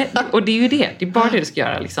livestreama. Nej, och det är ju det. Det är bara det du ska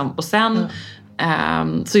göra liksom. Och sen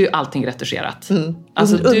så är ju allting retuscherat.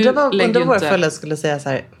 Alltså, undrar vad våra följare skulle säga så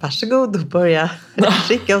här: varsågod och börja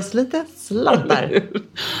skicka oss lite slantar.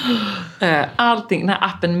 Allting, den här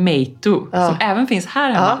appen Meitu som även finns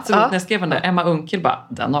här hemma. Så när jag skrev den där, Emma Unkel bara,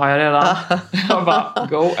 den har jag redan. Jag bara,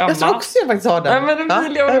 go Emma. Jag tror också jag faktiskt har den. Nej, men det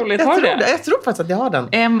blir roligt. Har du det? Jag tror faktiskt att jag har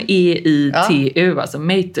den. MEITU, alltså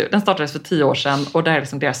Meitu. Den startades för 10 år sedan och där är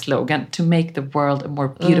liksom deras slogan: to make the world a more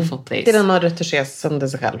beautiful place. Det är den man retuscherar sönder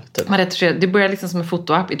sig själv. Typ. Man retuscherar, det börjar liksom som en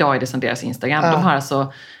fotoapp. Idag är det som deras Instagram. De har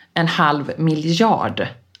alltså 500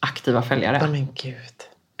 miljoner aktiva följare. Men gud.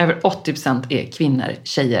 Över 80% är kvinnor,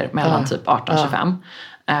 tjejer mellan typ 18-25.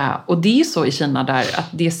 Och det är så i Kina där att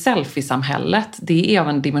det selfie-samhället, det är av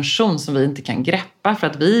en dimension som vi inte kan greppa. För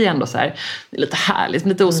att vi är ändå så här, det är lite härligt,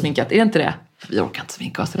 lite osminkat. Är det inte det? För vi orkar inte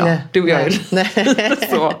sminka oss idag. Nej, du och jag är lite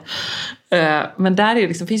så. Men där är det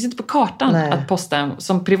liksom, finns inte på kartan att posta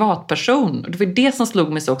som privatperson. Det var det som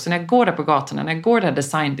slog mig så också när jag går där på gatorna, när jag går det här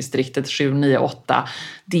designdistriktet 798.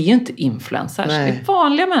 Det är ju inte influencers, det är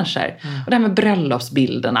vanliga människor. Och det här med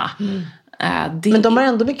bröllopsbilderna. Men de har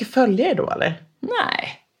ändå mycket följare då, eller?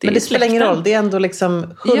 Nej. Men det spelar ingen roll, det är ändå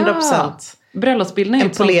liksom 100%. Bröllopsbilden är en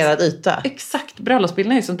polerad yta. Exakt,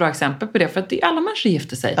 bröllopsbilden är ett bra exempel på det. För att alla människor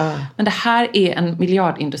gifter sig. Men det här är en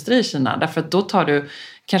miljardindustri i Kina. Därför att då tar du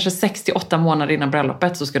kanske 6-8 månader innan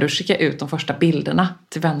bröllopet, så ska du skicka ut de första bilderna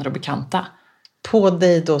till vänner och bekanta. På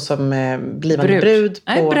dig då som blivande brud?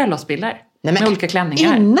 Nej, bröllopsbilder. Med olika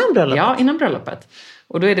klänningar. Innan bröllopet? Ja, innan bröllopet.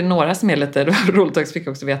 Och då är det några som är lite roligt också, fick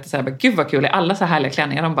också veta så här, gud vad kul, är alla så här härliga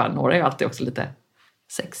klänningar? De bara, några är ju alltid också lite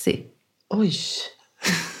sexy. Oj.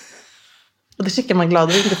 Och det skickar man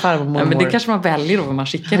glad till farmor och mormor. Ja, men det kanske man väljer då vad man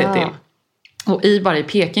skickar det till. Och bara i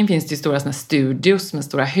Peking finns det ju stora såna studios med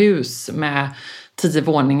stora hus med 10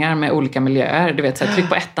 våningar med olika miljöer. Du vet, så här, tryck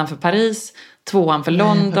på 1:an för Paris, 2:an för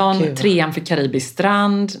London, 3:an för Karibisk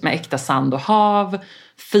strand med äkta sand och hav.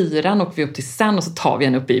 4:an åker vi upp till sen och så tar vi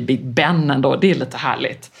en upp i Big Ben ändå. Det är lite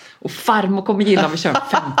härligt. Och farmor kommer gilla om vi kör en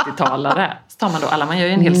 50-talare. Så tar man då alla, man gör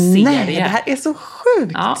ju en hel serie. Nej, det här är så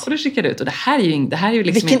sjukt. Ja, och då skickar du ut. Och det här är ju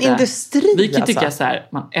liksom vilken inte... industri, vi kan tycka alltså. så här,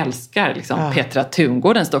 man älskar liksom Petra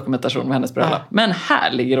Tungårdens dokumentation med hennes bröllop. Men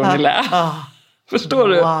här ligger hon i lä. Förstår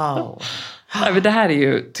du? Wow. Det här är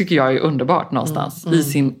ju, tycker jag är underbart någonstans i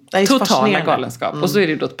sin totala galenskap. Och så är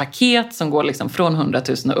det då ett paket som går liksom från 100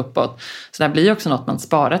 000 och uppåt. Så det här blir ju också något man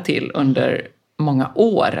sparar till under många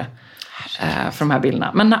år för de här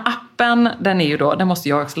bilderna. Men den här appen, den måste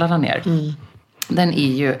jag också ladda ner. Den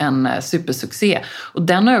är ju en supersuccé. Och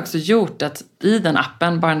den har ju också gjort att i den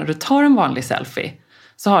appen, bara när du tar en vanlig selfie,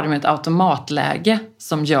 så har de ett automatläge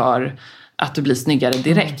som gör att du blir snyggare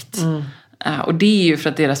direkt. Och det är ju för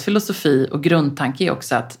att deras filosofi och grundtanke är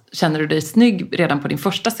också att känner du dig snygg redan på din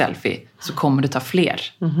första selfie så kommer du ta fler.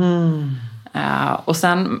 Och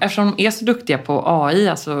sen, eftersom de är så duktiga på AI,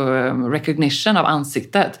 alltså recognition av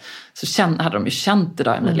ansiktet, så hade de ju känt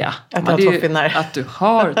idag, Emilia. Att du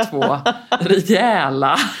har 2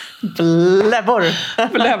 rejäla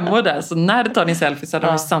blämmor där. Så när du tar din selfie så hade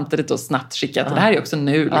de samtidigt då snabbt skickat. Det här är också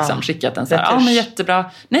nu liksom skickat en så här, men jättebra.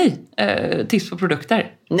 Nej, tips på produkter.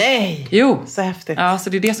 Nej, jo. Så häftigt. Ja, så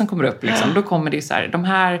det är det som kommer upp liksom. Då kommer det ju så här, de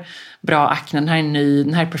här bra akne, den här är ny,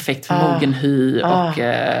 den här är perfekt för mogen hy och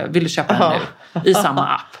vill du köpa den nu i samma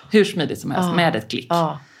app. Hur smidigt som helst, med ett klick.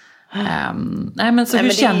 Nej, men så hur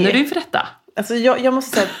känner du inför detta? Alltså jag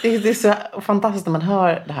måste säga att det är så fantastiskt när man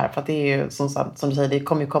hör det här. För att det är ju som du säger, det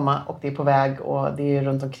kommer ju komma och det är på väg. Och det är ju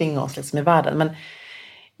runt omkring oss liksom i världen. Men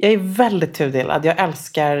jag är väldigt tudelad. Jag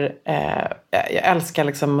älskar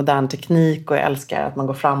liksom modern teknik. Och jag älskar att man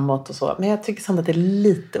går framåt och så. Men jag tycker samtidigt att det är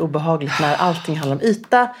lite obehagligt när allting handlar om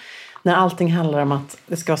yta. När allting handlar om att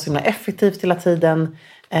det ska vara så himla effektivt hela tiden.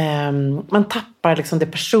 Man tappar liksom det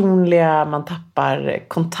personliga, man tappar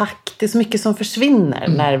kontakt. Det är så mycket som försvinner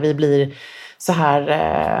när vi blir så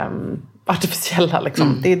här artificiella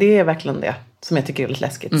liksom. Det är verkligen det som jag tycker är lite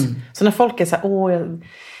läskigt. Så när folk är så här, jag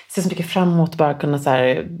ser så mycket fram emot bara kunna så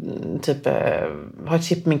här, typ ha ett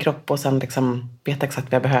chip i min kropp och sen liksom veta exakt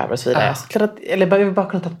vad jag behöver och så vidare. Eller jag vill bara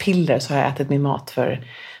kunna ta ett piller så har jag ätit min mat för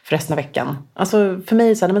resten av veckan. Alltså för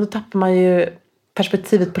mig så här, men då tappar man ju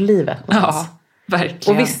perspektivet på livet. Ja.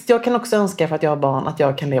 Verkligen. Och visst, jag kan också önska för att jag har barn att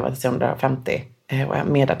jag kan leva tills jag är 150. och jag är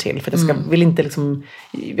med där till. För jag vill inte liksom...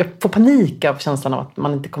 Jag får panik av känslan av att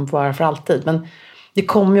man inte kommer få vara för alltid. Men det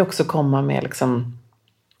kommer ju också komma med liksom...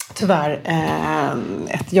 Tyvärr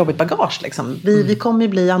ett jobbigt bagage liksom. Vi kommer ju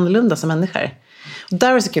bli annorlunda som människor. Och där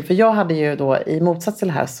var det så kul, för jag hade ju då i motsats till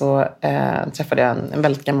det här så träffade jag en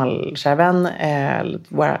väldigt gammal kär vän,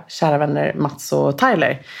 våra kära vänner Mats och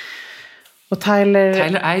Tyler. Och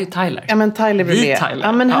Tyler är ju Tyler. Ja, men Tyler Tyler.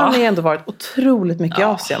 Ja, men han har ju ändå varit otroligt mycket i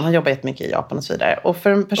Asien. Han jobbar jättemycket i Japan och så vidare. Och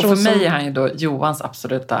för en person och för mig är han ju då Johans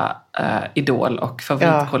absoluta idol och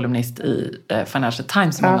favoritkolumnist i Financial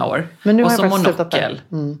Times många år. Men nu och har som jag monokel.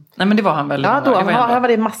 Nej, men det var han väldigt många år. Här var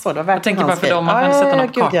det massor. Det var jag tänker bara för dem, man hade sett honom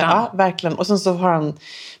på kartan. Ja, verkligen. Och sen så har han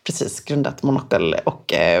precis grundat Monocle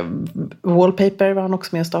och Wallpaper var han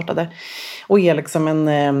också med och startade. Och är liksom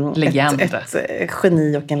en legend. Ett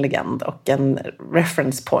geni och en legend och en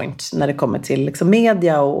reference point när det kommer till liksom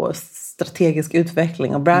media och strategisk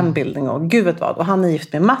utveckling och brandbuilding och gud vet vad. Och han är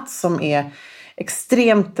gift med Mats som är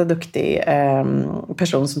extremt duktig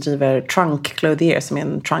person som driver Trunk Clothier som är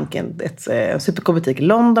en trunk, ett supercool-butik i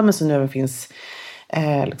London men som nu även finns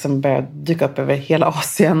liksom börjar dyka upp över hela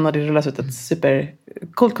Asien och det rullas ut ett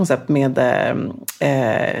supercoolt koncept med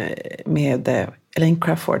Elaine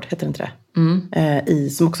Crawford, heter det inte det?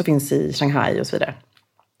 Som också finns i Shanghai och så vidare.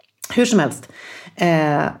 Hur som helst,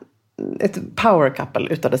 ett power couple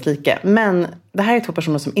utav dess like. Men det här är 2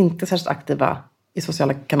 personer som inte är särskilt aktiva i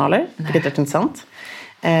sociala kanaler, vilket är rätt intressant.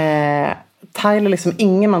 Tyler liksom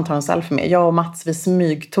ingen man tar en selfie med. Jag och Mats vi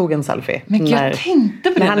smygtog en selfie. Men jag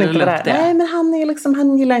tänkte på det när du löpte. Nej, men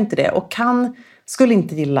han gillar inte det. Och han skulle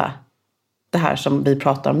inte gilla det här som vi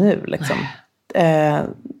pratar om nu. Liksom.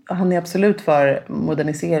 Han är absolut för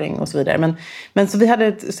modernisering och så vidare. Men så vi hade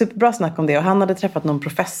ett superbra snack om det. Och han hade träffat någon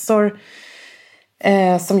professor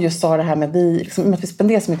som just sa det här med att vi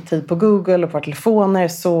spenderar så mycket tid på Google och på våra telefoner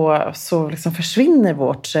så liksom försvinner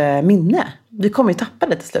vårt minne. Vi kommer ju tappa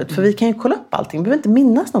det till slut. För vi kan ju kolla upp allting. Vi behöver inte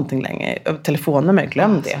minnas någonting längre. Telefonnummer,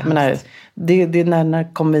 glöm det. Men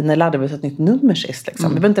när laddar vi ett nytt nummer sist. Liksom.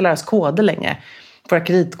 Vi behöver inte lära oss koder längre. Våra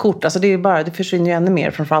kreditkort. Alltså det försvinner ju ännu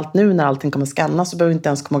mer. Framförallt nu när allting kommer skannas så behöver vi inte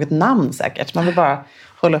ens komma ihåg ett namn säkert. Man vill bara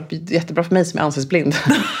hålla upp, jättebra för mig som är ansiktsblind.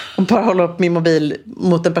 Och bara hålla upp min mobil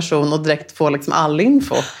mot en person och direkt få liksom all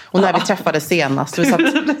info. Och när vi träffades senast. Så vi satt,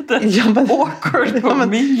 awkward på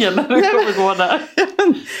mingel när du kommer gå där.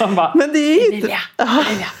 Men det är ju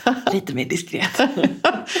lite mer diskret.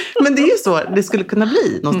 Men det är ju så det skulle kunna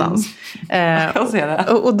bli någonstans. Jag ser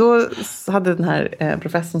det. Och då hade den här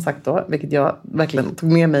professorn sagt då, vilket jag verkligen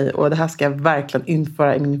tog med mig. Och det här ska jag verkligen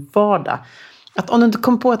införa i min vardag. Att om du inte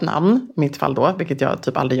kommer på ett namn, i mitt fall då, vilket jag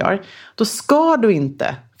typ aldrig gör, då ska du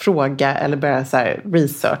inte fråga eller börja så här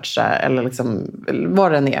researcha eller liksom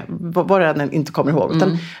vad den är, inte kommer ihåg.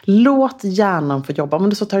 Utan låt hjärnan få jobba. Om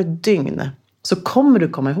du så tar ett dygn så kommer du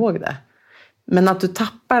komma ihåg det. Men att du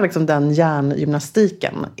tappar liksom den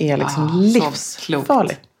hjärngymnastiken är liksom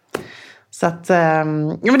livsfarligt. Så att, ja,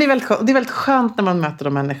 men det är väldigt skönt när man möter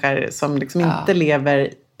de människor som liksom inte lever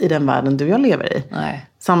i den världen du och jag lever i. Nej.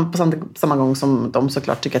 På samma gång som de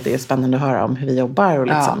såklart tycker att det är spännande att höra om hur vi jobbar och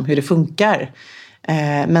liksom hur det funkar.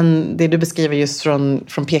 Men det du beskriver just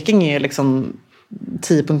från Peking är ju liksom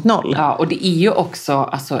 10.0. Ja, och det är ju också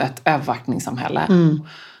alltså ett övervakningssamhälle.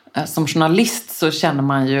 Som journalist så känner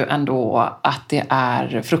man ju ändå att det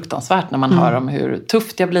är fruktansvärt när man hör om hur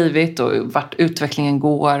tufft det har blivit och vart utvecklingen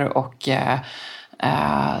går och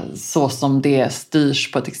så som det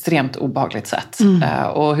styrs på ett extremt obehagligt sätt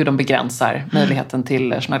och hur de begränsar möjligheten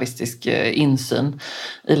till journalistisk insyn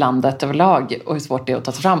i landet överlag och hur svårt det är att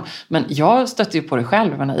ta sig fram. Men jag stötte ju på det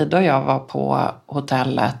själv när Ida och jag var på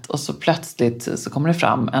hotellet och så plötsligt så kommer det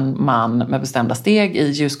fram en man med bestämda steg i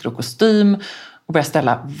ljusgrå kostym och började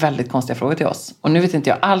ställa väldigt konstiga frågor till oss. Och nu vet inte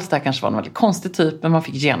jag alls, det här kanske var en väldigt konstig typ, men man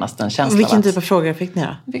fick genast en känsla. Vilken typ av frågor fick ni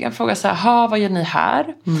då? Vi fick en fråga så här, vad gör ni här?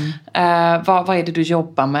 Vad är det du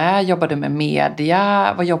jobbar med? Jobbar du med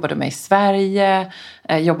media? Vad jobbar du med i Sverige?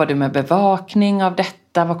 Jobbar du med bevakning av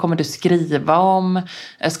detta? Vad kommer du skriva om?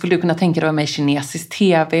 Skulle du kunna tänka dig att vara med i kinesisk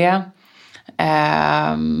tv?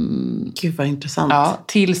 Gud vad intressant. Ja,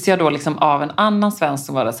 tills jag då liksom av en annan svensk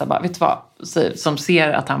som var det så här, bara, vet du vad, som ser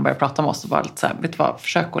att han börjar prata med oss och bara lite så här, vet du vad,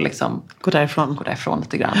 försök att liksom gå därifrån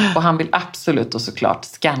lite grann. Och han vill absolut och såklart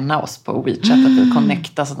scanna oss på WeChat, att vi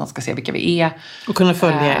connectar så att han ska se vilka vi är. Och kunna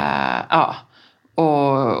följa ja.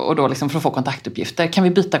 Och då liksom för att få kontaktuppgifter. Kan vi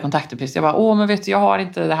byta kontaktuppgifter? Jag bara, men vet du, jag har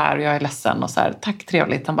inte det här och jag är ledsen. Och så här, tack,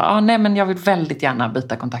 trevligt. Han bara, nej men jag vill väldigt gärna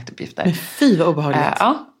byta kontaktuppgifter. Men fy vad obehagligt.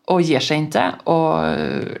 Ja. Och ger sig inte. Och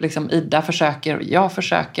liksom Ida försöker och jag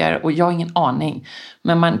försöker. Och jag har ingen aning.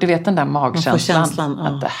 Men du vet den där magkänslan.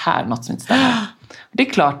 Att det här är något som inte stämmer. Det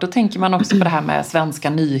är klart, då tänker man också på det här med svenska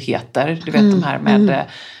nyheter. Du vet de här med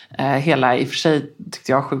hela, i och för sig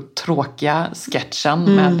tyckte jag, sjukt tråkiga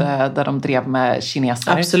sketchen med, där de drev med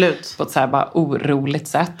kineser. Absolut. På ett så här bara oroligt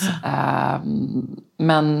sätt.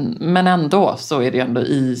 Men ändå så är det ju ändå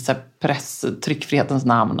i så här tryckfrihetens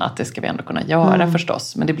namn att det ska vi ändå kunna göra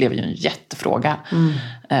förstås. Men det blev ju en jättefråga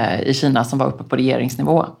i Kina som var uppe på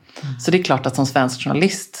regeringsnivå. Så det är klart att som svensk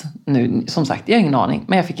journalist nu, som sagt, jag har ingen aning,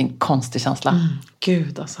 men jag fick en konstig känsla.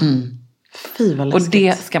 Gud alltså. Fy vad läskigt. Och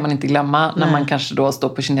det ska man inte glömma när man kanske då står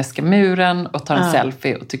på kinesiska muren och tar en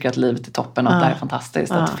selfie och tycker att livet är toppen och att det här är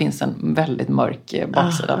fantastiskt. Att det finns en väldigt mörk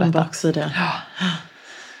baksida av detta. Baksida. Ja.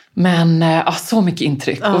 Men så mycket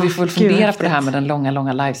intryck. Och vi får väl fundera på det här med den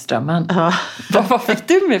långa liveströmmen. Vad fick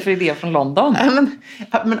du med för idé från London?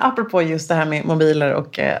 Men apropå just det här med mobiler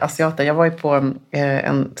och asiater. Jag var ju på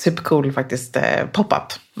en supercool faktiskt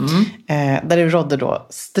pop-up. Där det rådde då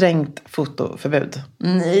strängt fotoförbud.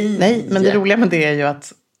 Nej, men det roliga med det är ju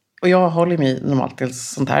att, och jag håller mig normalt till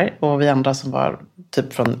sånt här, och vi andra som var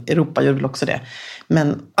typ från Europa gjorde väl också det.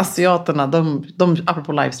 Men asiaterna, de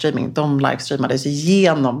apropå livestreaming, de livestreamade sig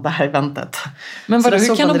igenom det här eventet. Men vadå,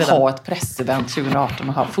 hur kan de ha ett pressevent 2018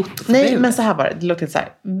 och ha fotoförbud? Nej, men så här var det. Det låter så här.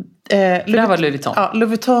 För det här var Louis Vuitton. Ja, Louis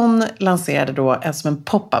Vuitton lanserade då som en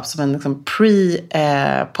pop-up, som en liksom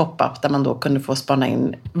pre-pop-up, där man då kunde få spana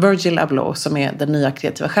in Virgil Abloh, som är den nya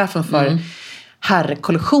kreativa chefen för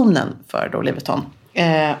herrkollektionen för då Louis Vuitton.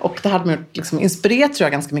 Och det hade man liksom inspirerat, tror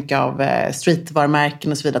jag, ganska mycket av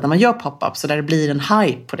streetvarumärken och så vidare, där man gör pop-up, så där det blir en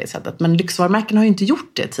hype på det sättet. Men lyxvarumärken har ju inte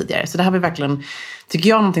gjort det tidigare, så det här var verkligen, tycker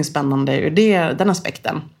jag, någonting spännande ur den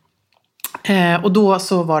aspekten. Och då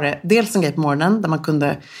så var det dels en grej på morgonen där man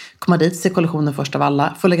kunde komma dit, se kollektionen först av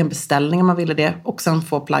alla, få lägga en beställning om man ville det, och sen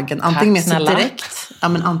få plaggen antingen med sig direkt. Ja,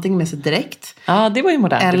 men antingen med sig direkt. Ja, det var ju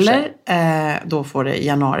modernt. Eller då får det i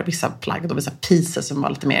januari vissa plagg, då vissa pieces som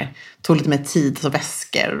var tog lite mer tid, så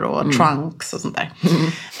väskor och trunks och sånt där.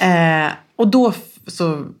 Och då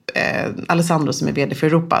så Alessandro, som är vd för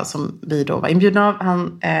Europa, som vi då var inbjudna av,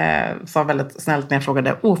 han sa väldigt snällt när jag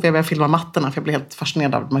frågade, för jag började filma mattorna, för jag blev helt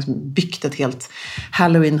fascinerad av att man liksom byggt ett helt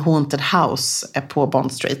Halloween haunted house på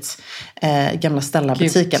Bond Street, gamla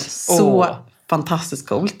Stella-butiken. Så fantastiskt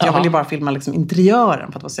coolt. Jag ville ju bara filma liksom interiören för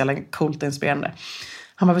att det var så jävla coolt och inspirerande.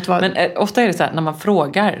 Han bara, vet du vad? Men ofta är det så här, när man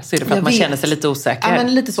frågar så är det för att man känner sig lite osäker. Ja,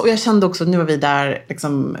 men lite så. Och jag kände också, nu var vi där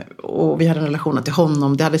liksom, och vi hade en relation till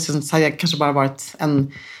honom. Det hade kanske bara varit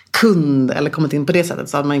en kund eller kommit in på det sättet,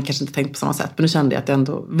 så hade man kanske inte tänkt på samma sätt. Men nu kände jag att jag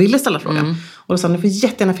ändå ville ställa frågan. Och då sa han, du får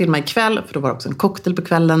jättegärna filma ikväll, för då var det också en cocktail på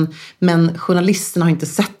kvällen. Men journalisterna har inte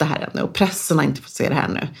sett det här ännu, och pressen har inte fått se det här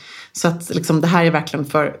nu. Så att liksom, det här är verkligen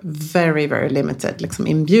för very, very limited liksom,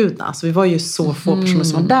 inbjudna. Så vi var ju så få personer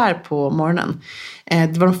som var där på morgonen.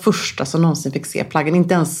 Det var de första som någonsin fick se plaggen.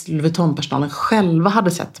 Inte ens Louis Vuitton-personalen själva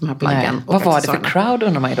hade sett de här plaggen. Vad var det för crowd,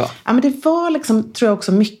 undrar man ju då? Ja, men det var liksom, tror jag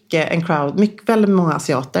också, mycket en crowd. Väldigt många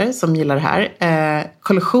asiater som gillar det här.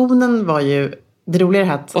 Kollektionen var ju... Det roliga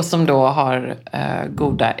är att... Och som då har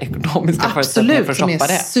goda ekonomiska förutsättningar för att shoppa det. Absolut,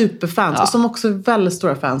 som är superfans. Ja. Och som också är väldigt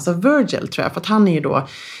stora fans av Virgil, tror jag. För att han är ju då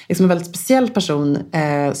liksom en väldigt speciell person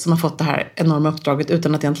som har fått det här enorma uppdraget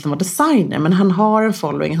utan att egentligen vara designer. Men han har en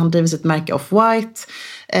following, han driver sitt märke Off-White.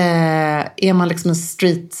 Är man liksom en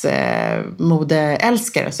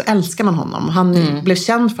streetmodeälskare så älskar man honom. Han blev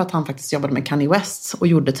känd för att han faktiskt jobbade med Kanye West och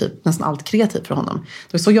gjorde typ nästan allt kreativt för honom.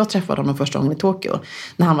 Det var så jag träffade honom första gången i Tokyo,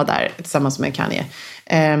 när han var där tillsammans med Kanye.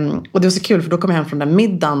 Och det var så kul, för då kom jag hem från den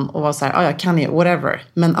middagen och var så här, ja, Kanye, whatever.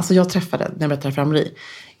 Men alltså jag träffade, när jag berättade för Amri,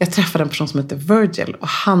 jag träffade en person som heter Virgil, och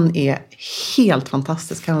han är helt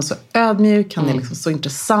fantastisk. Han är så ödmjuk, han är liksom så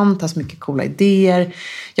intressant, har så mycket coola idéer.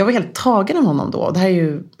 Jag var helt tagen av honom då. Det här är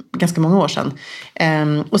ju ganska många år sedan.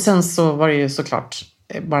 Och sen så var det ju såklart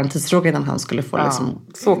bara en tidsfråga innan han skulle få liksom,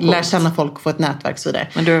 lära känna folk och få ett nätverk och så vidare.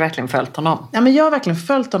 Men du har verkligen följt honom? Ja, men jag har verkligen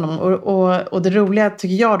följt honom. Och det roliga,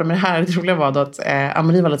 tycker jag då med det här, det roliga var då att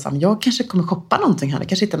Amelie var lite såhär, jag kanske kommer shoppa någonting här. Jag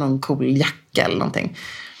kanske hittar någon cool jacka eller någonting.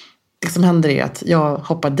 Det som händer är att jag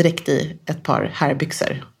hoppar direkt i ett par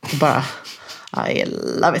herrbyxor och bara, I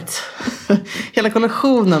love it. Hela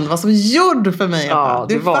kollektionen var som gjord för mig. Ja,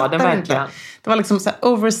 det var det verkligen. Inte. Det var liksom så här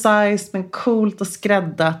oversized men coolt och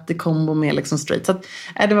skräddat i kombo med liksom street. Så att,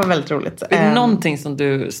 det var väldigt roligt. Är det någonting som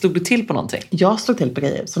slog du till på någonting? Jag slog till på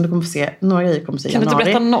grejer som du kommer få se. Några grejer kommer få se i januari. Kan du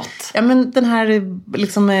inte berätta något? Ja, men den här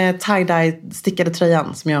liksom tie-dye stickade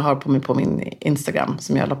tröjan som jag har på mig på min Instagram,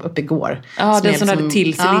 som jag la upp igår. Ja, den som liksom, hade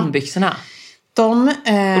till Celine-byxorna.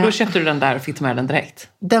 Och då köpte du den där och fick med den direkt?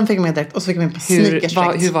 Den fick jag med direkt, och så fick jag med på sneakers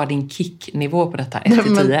direkt. Hur var din kicknivå på detta?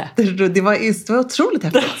 1-10? Det var otroligt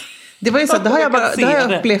häftigt. Det var ju så, det har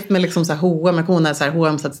jag upplevt med liksom så här H&M. Jag kommer ihåg när så här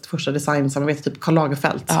H&M satte sitt första designsamarbete, typ Karl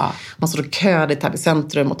Lagerfeld. Ja. Man stod och köade i Täby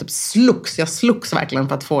centrum och typ jag slogs verkligen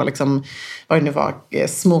för att få liksom, vad det nu var,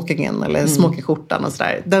 smokingen eller smokingskjortan och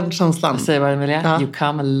sådär. Den känslan. Säg vad Emilia, you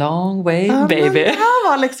come a long way, baby. Men det här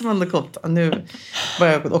var liksom ändå coolt. Nu var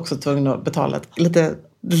jag också tvungen att betala ett lite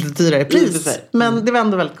dyrare pris. Men det var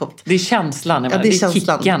ändå väldigt coolt. Det är känslan, det är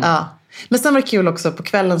känslan. Kicken. Ja. Men sen var det kul också, på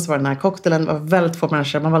kvällen så var den här cocktailen, var väldigt få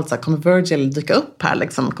människor, man var lite såhär, kommer Virgil dyka upp här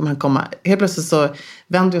liksom, kommer han komma? Helt plötsligt så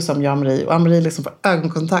vände vi oss om jag och Marie, och Marie liksom får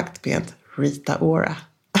ögonkontakt med Rita Ora.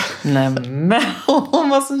 Nämen. Hon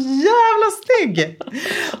var så jävla snygg.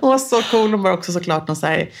 Hon var så cool. Hon var också såklart någon så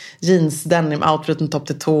här jeans denim outfit från topp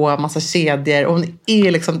till tå, massa kedjor, och hon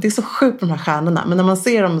är liksom, det är så sjukt med de här stjärnorna, men när man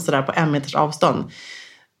ser dem så där på 1 meters avstånd,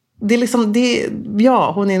 det är liksom,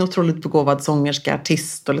 ja, hon är en otroligt begåvad sångerska,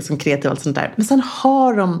 artist och liksom kreativ och allt sånt där. Men sen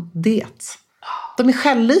har de det. De är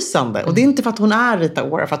självlysande. Och det är inte för att hon är Rita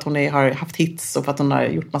Ora, för att hon har haft hits och för att hon har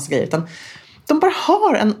gjort massa grejer. Utan de bara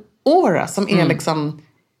har en aura som är liksom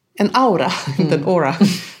en aura, inte en aura,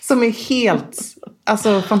 som är helt,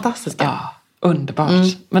 alltså fantastiska. Ja. Underbart.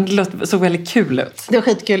 Men det såg väldigt kul ut. Det var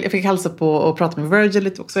skitkul. Jag fick hälsa på och prata med Virgil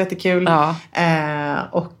lite också, jättekul. Ja.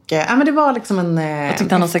 Men det var liksom en... Vad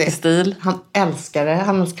tyckte han om Säker stil? Han älskar det.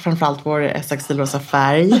 Han älskar framförallt vår Säker stil rosa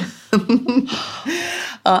färg.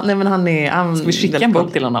 Ja, nej men han är... Ska vi skicka en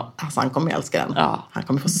bok till honom? Alltså han kommer älska den. Ja. Han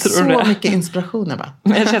kommer få så mycket inspiration.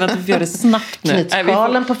 Men jag känner att vi får göra det snabbt nu.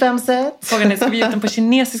 Knytkalen på 5 sätt. Frågan är, ska vi göra den på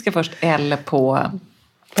kinesiska först eller på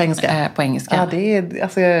engelska? På engelska. Ja, det är...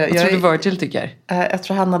 Alltså, vad tror du Virgil tycker? Jag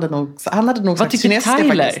tror han hade nog vad tycker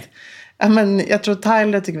Tyler? Faktiskt. Ja, men jag tror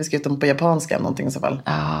Tyler tycker vi ska ut dem på japanska eller någonting i så fall.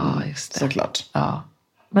 Ja, just det. Såklart. Ja.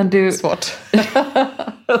 Men du... Svårt.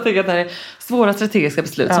 Jag tycker att det här är svåra strategiska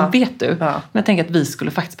beslut. Ja. Som vet du. Ja. Men jag tänker att vi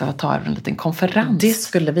skulle faktiskt behöva ta en liten konferens. Det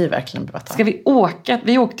skulle vi verkligen behöva ta. Ska vi åka?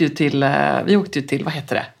 Vi åkte ju till, vad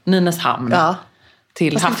heter det? Nynäshamn. Ja.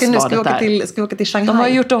 Till havsbadet där. Ska vi åka till Shanghai? De har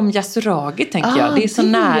gjort om Yasuragi, tänker jag. Det är så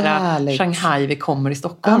nära Shanghai vi kommer i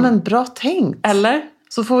Stockholm. Ja, men bra tänkt. Eller?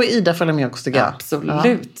 Så får vi Ida följa med också, tycker jag. Absolut.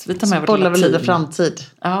 Ja. Vi tar med vårt lilla team. Lite framtid.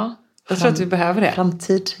 Ja, jag tror att vi behöver det.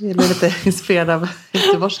 Framtid. Jag blir lite inspirerad av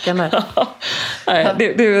Göteborgskarna. Nej,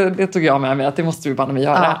 det tog jag med mig att det måste vi bara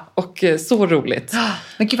göra. Ja. Och så roligt.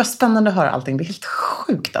 Men gud vad spännande att höra allting. Det är helt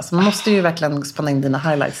sjukt. Alltså. Man måste ju verkligen spänna in dina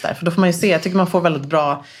highlights där. För då får man ju se. Jag tycker man får väldigt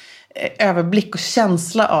bra överblick och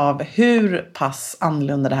känsla av hur pass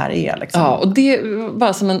annorlunda det här är. Liksom. Ja, och det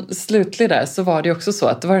bara som en slutlig där så var det också så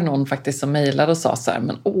att det var någon faktiskt som mejlade och sa så här,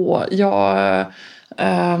 men jag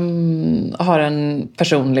har en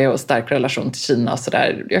personlig och stark relation till Kina och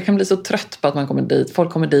sådär. Jag kan bli så trött på att man kommer dit,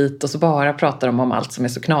 folk kommer dit och så bara pratar de om allt som är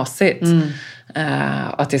så knasigt.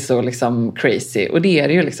 Och att det är så liksom crazy. Och det är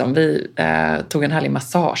det ju liksom, vi tog en härlig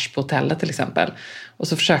massage på hotellet till exempel. Och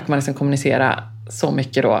så försöker man liksom kommunicera så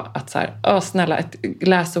mycket då att så här, snälla ett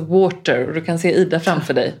glass of water, och du kan se Ida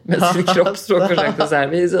framför dig med sitt kroppsspråk och så här,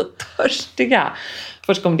 vi är så törstiga.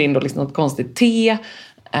 Först kommer det in då liksom något konstigt te,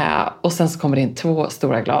 och sen så kommer det in 2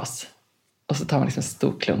 stora glas och så tar man liksom en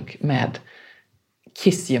stor klunk med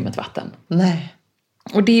kissljummet vatten. Nej.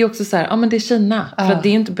 Och det är också så här, men det är Kina, för att det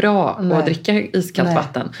är inte bra att dricka iskallt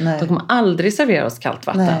vatten. De kommer aldrig servera oss kallt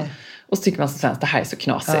vatten. Nej. Och så tycker man som svensk, det här är så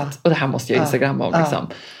knasigt. Och det här måste jag Instagramma om liksom.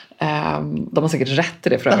 De har säkert rätt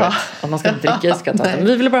till det för övrigt. Att man ska inte dricka iskallt vatten. Men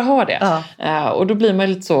vi ville bara ha det. Och då blir man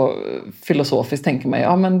lite så filosofisk, tänker man.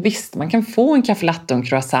 Ja, men visst, man kan få en kaffe latte och en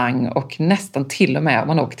croissant. Och nästan till och med om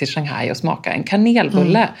man åker till Shanghai och smakar en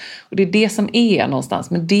kanelbulle. Och det är det som är någonstans.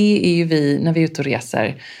 Men det är ju vi, när vi är ute och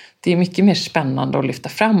reser. Det är mycket mer spännande att lyfta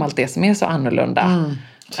fram allt det som är så annorlunda.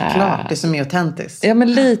 Såklart, det som är autentiskt. Ja,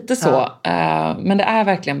 men lite så. Men det är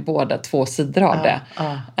verkligen båda 2 sidor av det.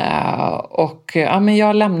 Och men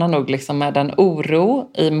jag lämnar nog liksom med en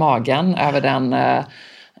oro i magen över den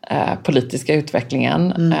politiska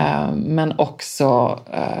utvecklingen. Men också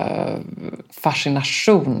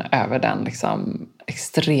fascination över den liksom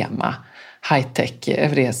extrema high-tech,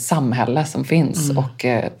 över det samhälle som finns. Och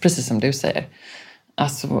precis som du säger,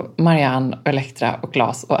 alltså Marianne, Elektra och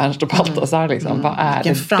Claes och Ernst och Balthazar liksom. Vad är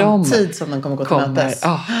vilken det framtid som de kommer gå till mötes.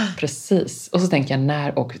 Ja, precis. Och så tänker jag,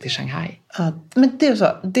 när åker vi till Shanghai? Men det är så.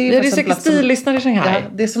 Det är säkert stillyssnare i Shanghai. Ja,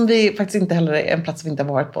 det är som vi faktiskt inte heller är en plats vi inte har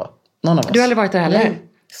varit på. Någon av oss. Du har aldrig varit där heller? Nej.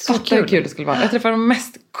 Så kul det skulle vara. Jag träffade de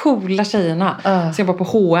mest coola tjejerna. Så jag var på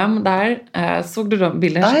H&M där. Såg du de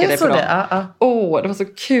bilden jag skickade på dem? Det var så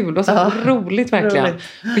kul. Det var så roligt verkligen.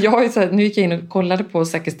 För jag har ju så här, nu gick jag in och kollade på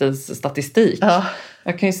Säkerstils statistik.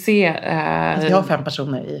 Jag kan ju se... Vi har 5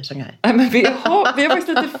 personer i Shanghai. Men vi har faktiskt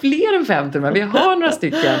lite fler än 5 till och med. Vi har några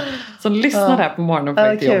stycken som lyssnar där på morgonen på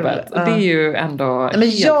väg till jobbet. Och det är ju ändå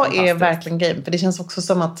men jag är verkligen game. För det känns också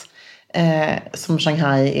som att som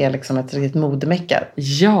Shanghai är liksom ett riktigt modemecka.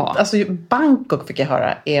 Ja. Alltså Bangkok fick jag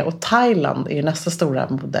höra och Thailand är ju nästa stora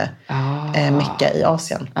modemecka i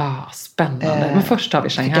Asien. Spännande. Men först har vi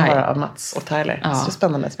Shanghai. Fick jag höra av Mats och Tyler. Så det är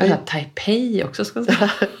spännande. Taipei också ska jag säga.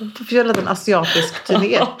 Får göra en asiatisk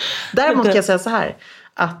turné. Där måste jag säga så här.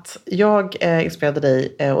 Att jag inspirerade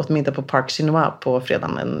dig åt middag på Park Chinois på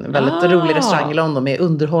fredagen. En väldigt rolig restaurang i London med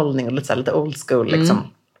underhållning och lite old school liksom.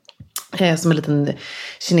 Som en liten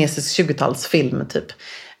kinesisk 20-talsfilm typ.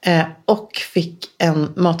 Och fick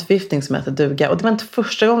en matförgiftning som heter duga. Och det var inte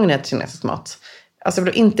första gången jag äter kinesisk mat. Alltså jag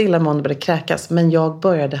blev inte illamående, började kräkas. Men jag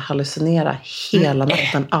började hallucinera hela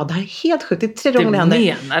natten. Ja, det här är helt sjukt. Det är 3 gånger det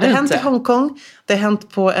händer. Det har hänt i Hongkong. Det har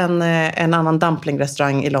hänt på en annan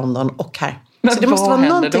dumplingrestaurang i London och här. Men så det måste vara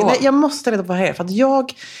någonting. Då? Jag måste reda på vad det är. För att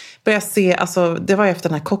jag börjar se, alltså det var ju efter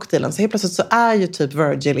den här cocktailen. Så helt plötsligt så är ju typ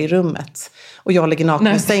Virgil i rummet. Och jag ligger naken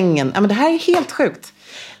i sängen. Ja, men det här är helt sjukt.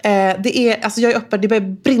 Det är, alltså jag är uppe, det börjar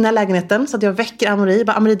brinna i lägenheten. Så att jag väcker Amori.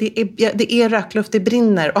 Amori, det är rökluft, det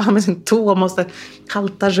brinner. Och han med sin tå måste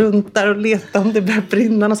halta runt där och leta om det börjar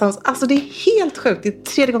brinna någonstans. Alltså det är helt sjukt. Det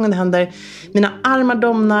är 3:e gången det händer. Mina armar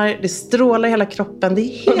domnar, det strålar i hela kroppen. Det är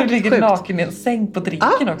helt sjukt. Och du ligger naken i en säng på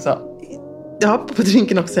drinken också. Ja, på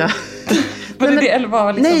drinken också, ja.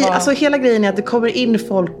 Nej, alltså hela grejen är att det kommer in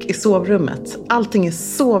folk i sovrummet. Allting är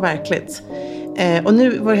så verkligt. Och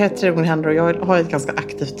nu var det här 3 gånger händer och jag har ett ganska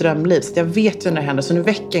aktivt drömliv. Så jag vet ju när det händer, så nu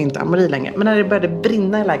väcker jag inte Amori längre. Men när det började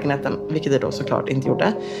brinna i lägenheten, vilket det då såklart inte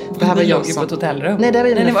gjorde. Det här var jag ju på ett hotellrum. Nej, det var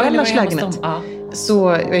ju mina föräldrars lägenhet.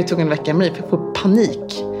 Så jag är tvungen att väcka Amori, för jag får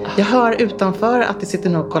panik. Jag hör utanför att det sitter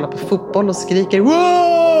någon och kollar på fotboll och skriker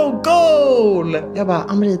wow, goal! Jag bara,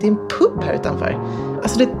 Amori, det är en pub här utanför.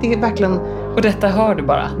 Alltså det är verkligen... Och detta hör du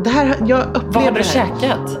bara? Det här, jag upplever. Vad har du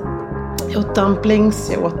käkat? Jag åt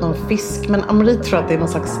dumplings, jag åt någon fisk. Men Amori tror att det är någon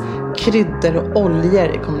slags kryddor och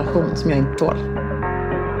oljor i kombination som jag inte tål.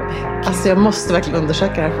 Alltså jag måste verkligen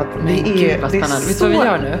undersöka det här, för att det är, vad spännande. Vet du vad vi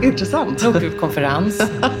gör nu? Intressant. Nu åker vi på konferens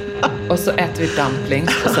och så äter vi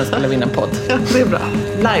dumplings och sen spelar vi in en podd. Det är bra.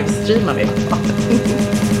 Livestreamar vi.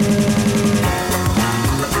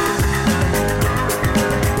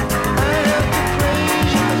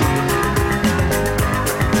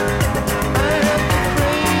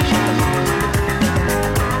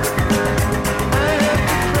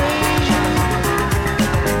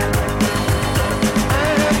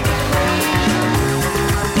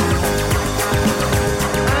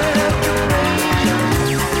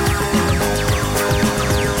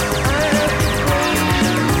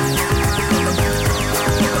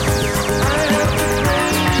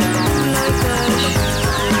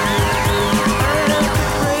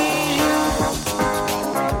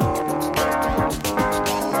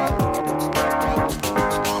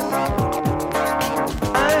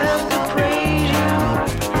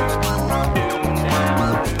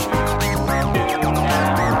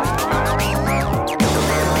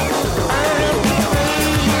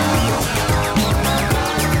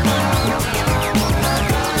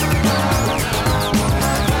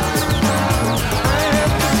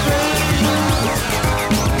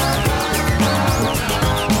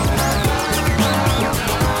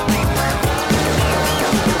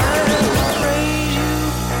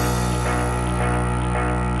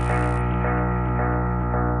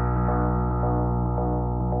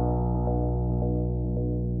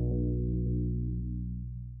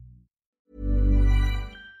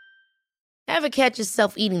 Ever catch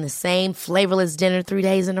yourself eating the same flavorless dinner 3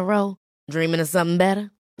 days in a row? Dreaming of something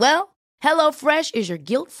better? Well, HelloFresh is your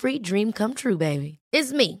guilt-free dream come true, baby.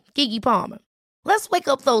 It's me, Keke Palmer. Let's wake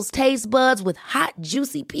up those taste buds with hot,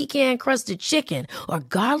 juicy pecan-crusted chicken or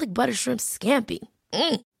garlic butter shrimp scampi.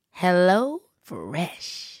 Hello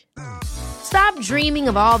Fresh. Stop dreaming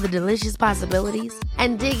of all the delicious possibilities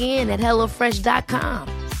and dig in at HelloFresh.com.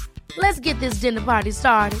 Let's get this dinner party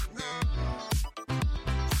started.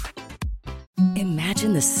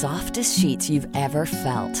 Imagine the softest sheets you've ever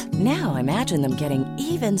felt. Now imagine them getting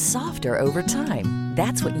even softer over time.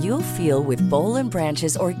 That's what you'll feel with Boll &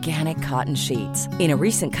 Branch's organic cotton sheets. In a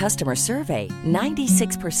recent customer survey,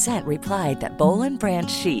 96% replied that Boll & Branch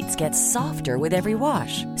sheets get softer with every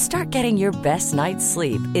wash. Start getting your best night's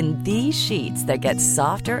sleep in these sheets that get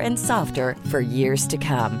softer and softer for years to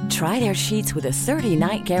come. Try their sheets with a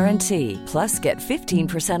 30-night guarantee. Plus, get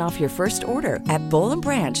 15% off your first order at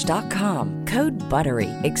bollandbranch.com. Code BUTTERY.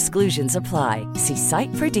 Exclusions apply. See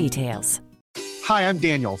site for details. Hi, I'm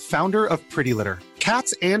Daniel, founder of Pretty Litter.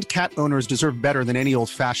 Cats and cat owners deserve better than any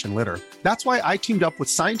old-fashioned litter. That's why I teamed up with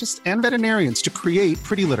scientists and veterinarians to create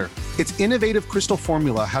Pretty Litter. Its innovative crystal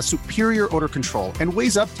formula has superior odor control and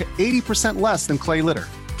weighs up to 80% less than clay litter.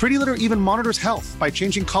 Pretty Litter even monitors health by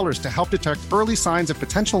changing colors to help detect early signs of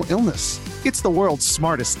potential illness. It's the world's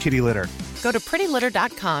smartest kitty litter. Go to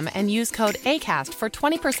prettylitter.com and use code ACAST for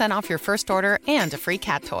 20% off your first order and a free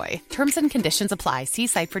cat toy. Terms and conditions apply. See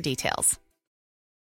site for details.